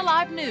area.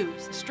 11Alive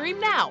News. Stream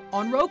now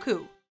on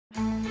Roku.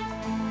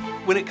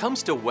 When it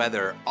comes to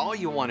weather, all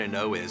you want to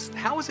know is,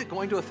 how is it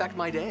going to affect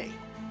my day?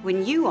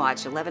 When you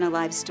watch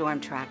 11Alive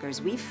Storm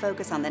Trackers, we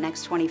focus on the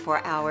next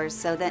 24 hours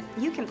so that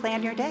you can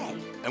plan your day.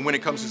 And when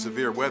it comes to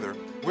severe weather,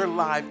 we're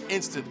live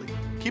instantly,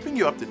 keeping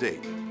you up to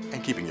date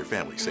and keeping your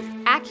family safe.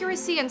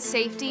 Accuracy and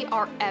safety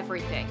are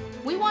everything.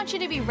 We want you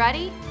to be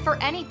ready for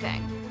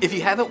anything. If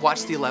you haven't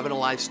watched the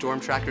 11Alive Storm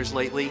Trackers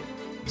lately,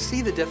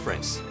 see the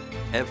difference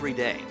every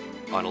day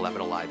on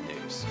 11Alive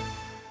News.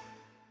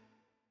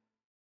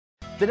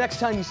 The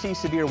next time you see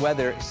severe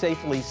weather,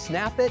 safely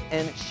snap it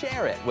and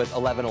share it with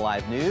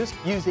 11Alive News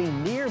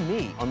using Near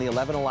Me on the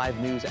 11Alive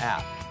News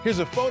app. Here's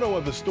a photo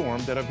of the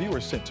storm that a viewer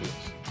sent to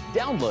us.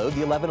 Download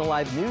the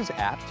 11Alive News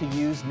app to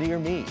use Near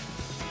Me.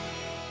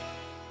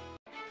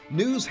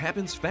 News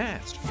happens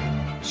fast.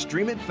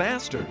 Stream it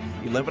faster.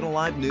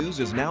 11Alive News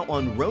is now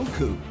on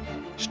Roku.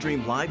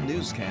 Stream live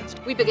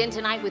newscast We begin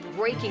tonight with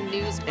breaking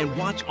news and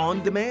watch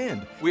on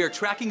demand. We are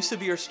tracking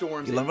severe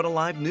storms.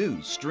 11Alive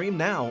News. Stream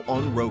now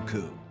on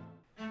Roku.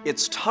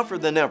 It's tougher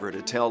than ever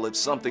to tell if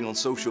something on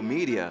social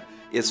media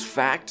is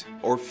fact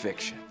or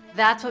fiction.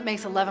 That's what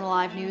makes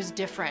 11Alive News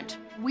different.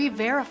 We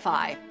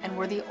verify, and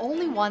we're the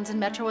only ones in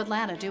Metro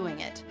Atlanta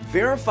doing it.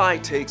 Verify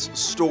takes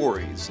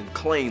stories and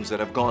claims that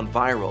have gone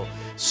viral,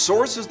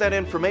 sources that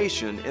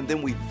information, and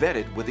then we vet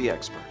it with the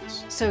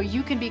experts. So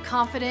you can be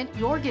confident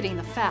you're getting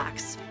the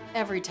facts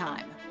every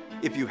time.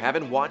 If you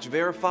haven't watched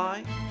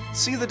Verify,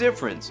 see the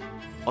difference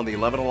on the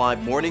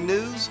 11Alive Morning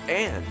News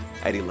and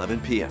at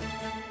 11 p.m.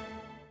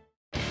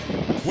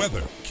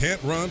 Weather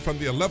can't run from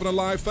the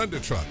 11Alive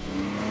Thunder Truck.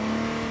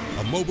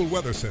 A mobile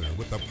weather center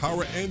with the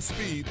power and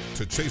speed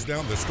to chase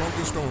down the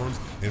strongest storms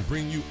and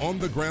bring you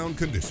on-the-ground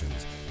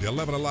conditions. The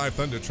 11Alive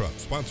Thunder Truck,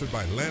 sponsored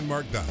by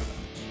Landmark Dodge.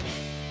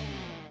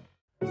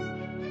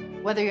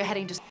 Whether you're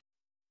heading to...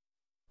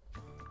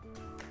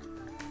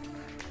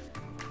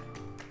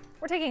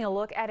 We're taking a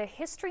look at a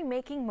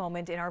history-making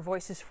moment in our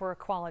Voices for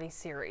Equality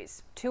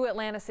series. 2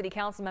 Atlanta City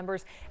Council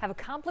members have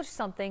accomplished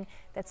something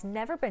that's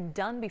never been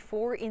done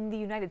before in the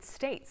United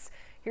States.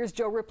 Here's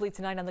Joe Ripley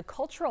tonight on the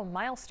cultural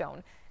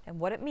milestone and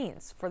what it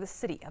means for the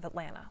city of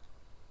Atlanta.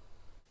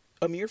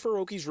 Amir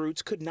Farouqi's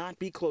roots could not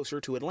be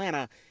closer to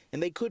Atlanta,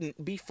 and they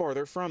couldn't be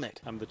farther from it.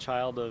 I'm the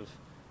child of,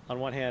 on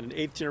one hand, an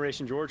 8th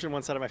generation Georgian.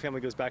 One side of my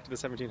family goes back to the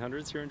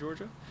 1700s here in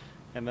Georgia.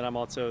 And then I'm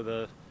also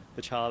the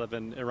child of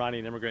an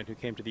Iranian immigrant who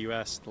came to the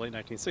U.S. in the late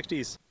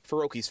 1960s.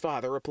 Farouqi's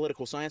father, a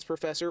political science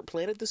professor,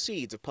 planted the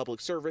seeds of public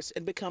service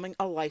and becoming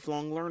a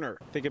lifelong learner.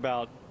 Think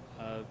about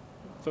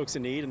folks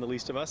in need and the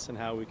least of us and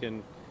how we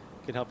can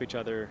help each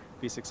other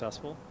be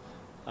successful.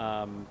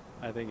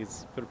 I think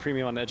it's put a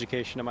premium on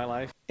education in my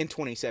life. In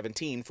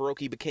 2017,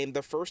 Farouqi became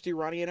the first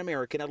Iranian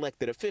American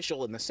elected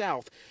official in the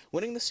South,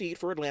 winning the seat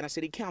for Atlanta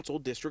City Council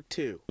District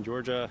 2.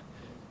 Georgia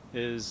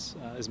is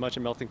as much a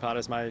melting pot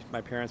as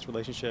my parents'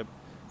 relationship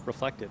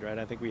reflected, right?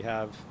 I think we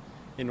have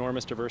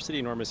enormous diversity,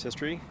 enormous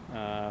history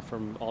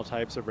from all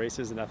types of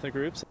races and ethnic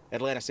groups.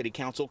 Atlanta City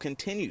Council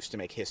continues to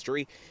make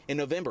history. In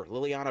November,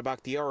 Liliana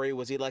Bakhtiari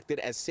was elected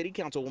as City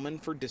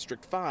Councilwoman for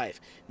District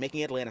 5,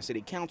 making Atlanta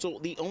City Council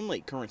the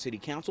only current city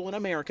council in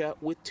America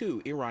with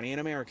 2 Iranian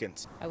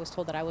Americans. I was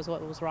told that I was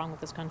what was wrong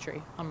with this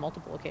country on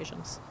multiple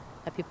occasions,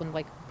 that people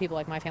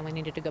like my family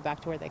needed to go back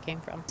to where they came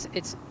from.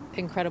 It's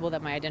incredible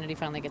that my identity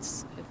finally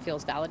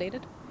feels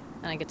validated,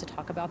 and I get to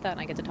talk about that, and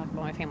I get to talk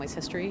about my family's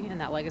history and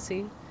that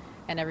legacy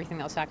and everything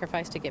that was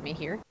sacrificed to get me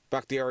here.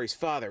 Bakhtiari's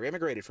father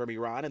immigrated from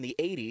Iran in the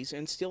 80s,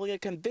 instilling a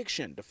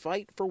conviction to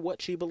fight for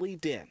what she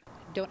believed in.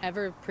 Don't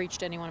ever preach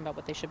to anyone about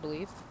what they should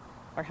believe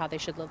or how they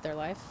should live their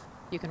life.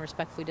 You can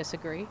respectfully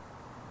disagree.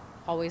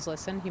 Always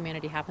listen.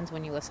 Humanity happens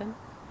when you listen.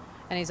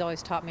 And he's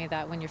always taught me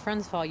that when your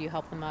friends fall, you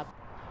help them up.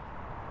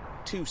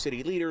 2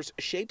 city leaders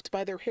shaped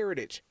by their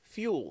heritage,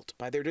 fueled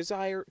by their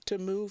desire to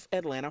move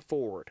Atlanta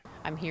forward.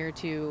 I'm here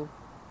to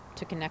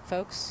connect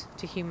folks,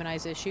 to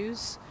humanize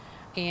issues,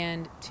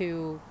 and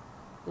to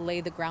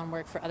lay the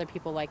groundwork for other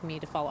people like me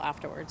to follow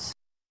afterwards.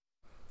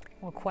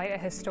 Well, quite a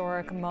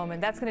historic moment.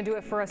 That's going to do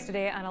it for us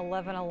today on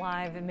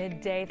 11Alive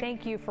Midday.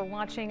 Thank you for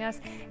watching us.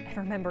 And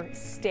remember,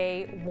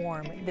 stay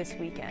warm this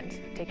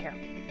weekend. Take care.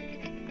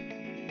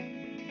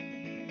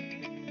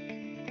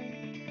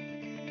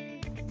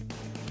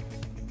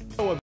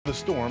 Of the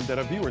storm that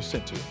a viewer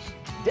sent to us.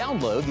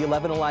 Download the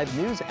 11Alive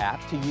News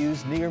app to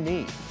use Near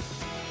Me.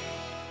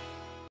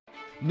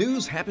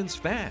 News happens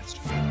fast.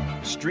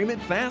 Stream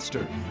it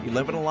faster.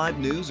 11Alive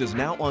News is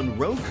now on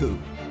Roku.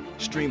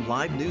 Stream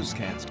live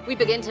newscast We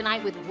begin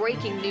tonight with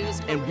breaking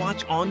news and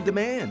watch on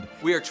demand.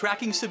 We are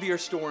tracking severe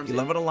storms.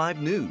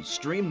 11Alive News.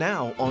 Stream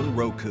now on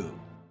Roku.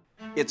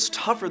 It's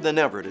tougher than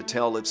ever to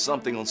tell if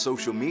something on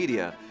social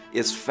media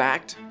is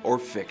fact or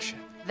fiction.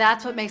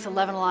 That's what makes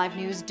 11Alive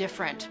News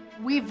different.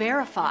 We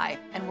verify,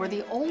 and we're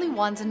the only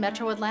ones in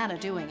Metro Atlanta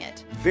doing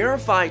it.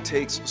 Verify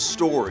takes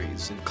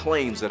stories and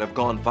claims that have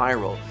gone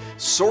viral,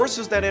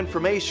 sources that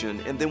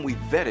information, and then we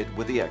vet it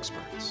with the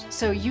experts.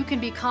 So you can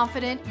be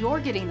confident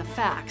you're getting the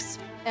facts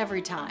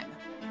every time.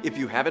 If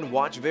you haven't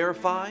watched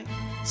Verify,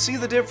 see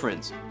the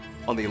difference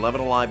on the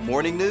 11Alive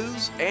Morning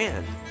News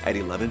and at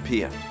 11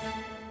 p.m.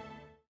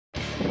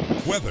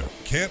 Weather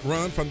can't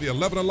run from the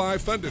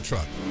 11Alive Thunder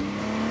Truck.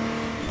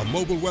 A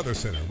mobile weather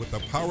center with the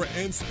power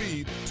and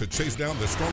speed to chase down the storm.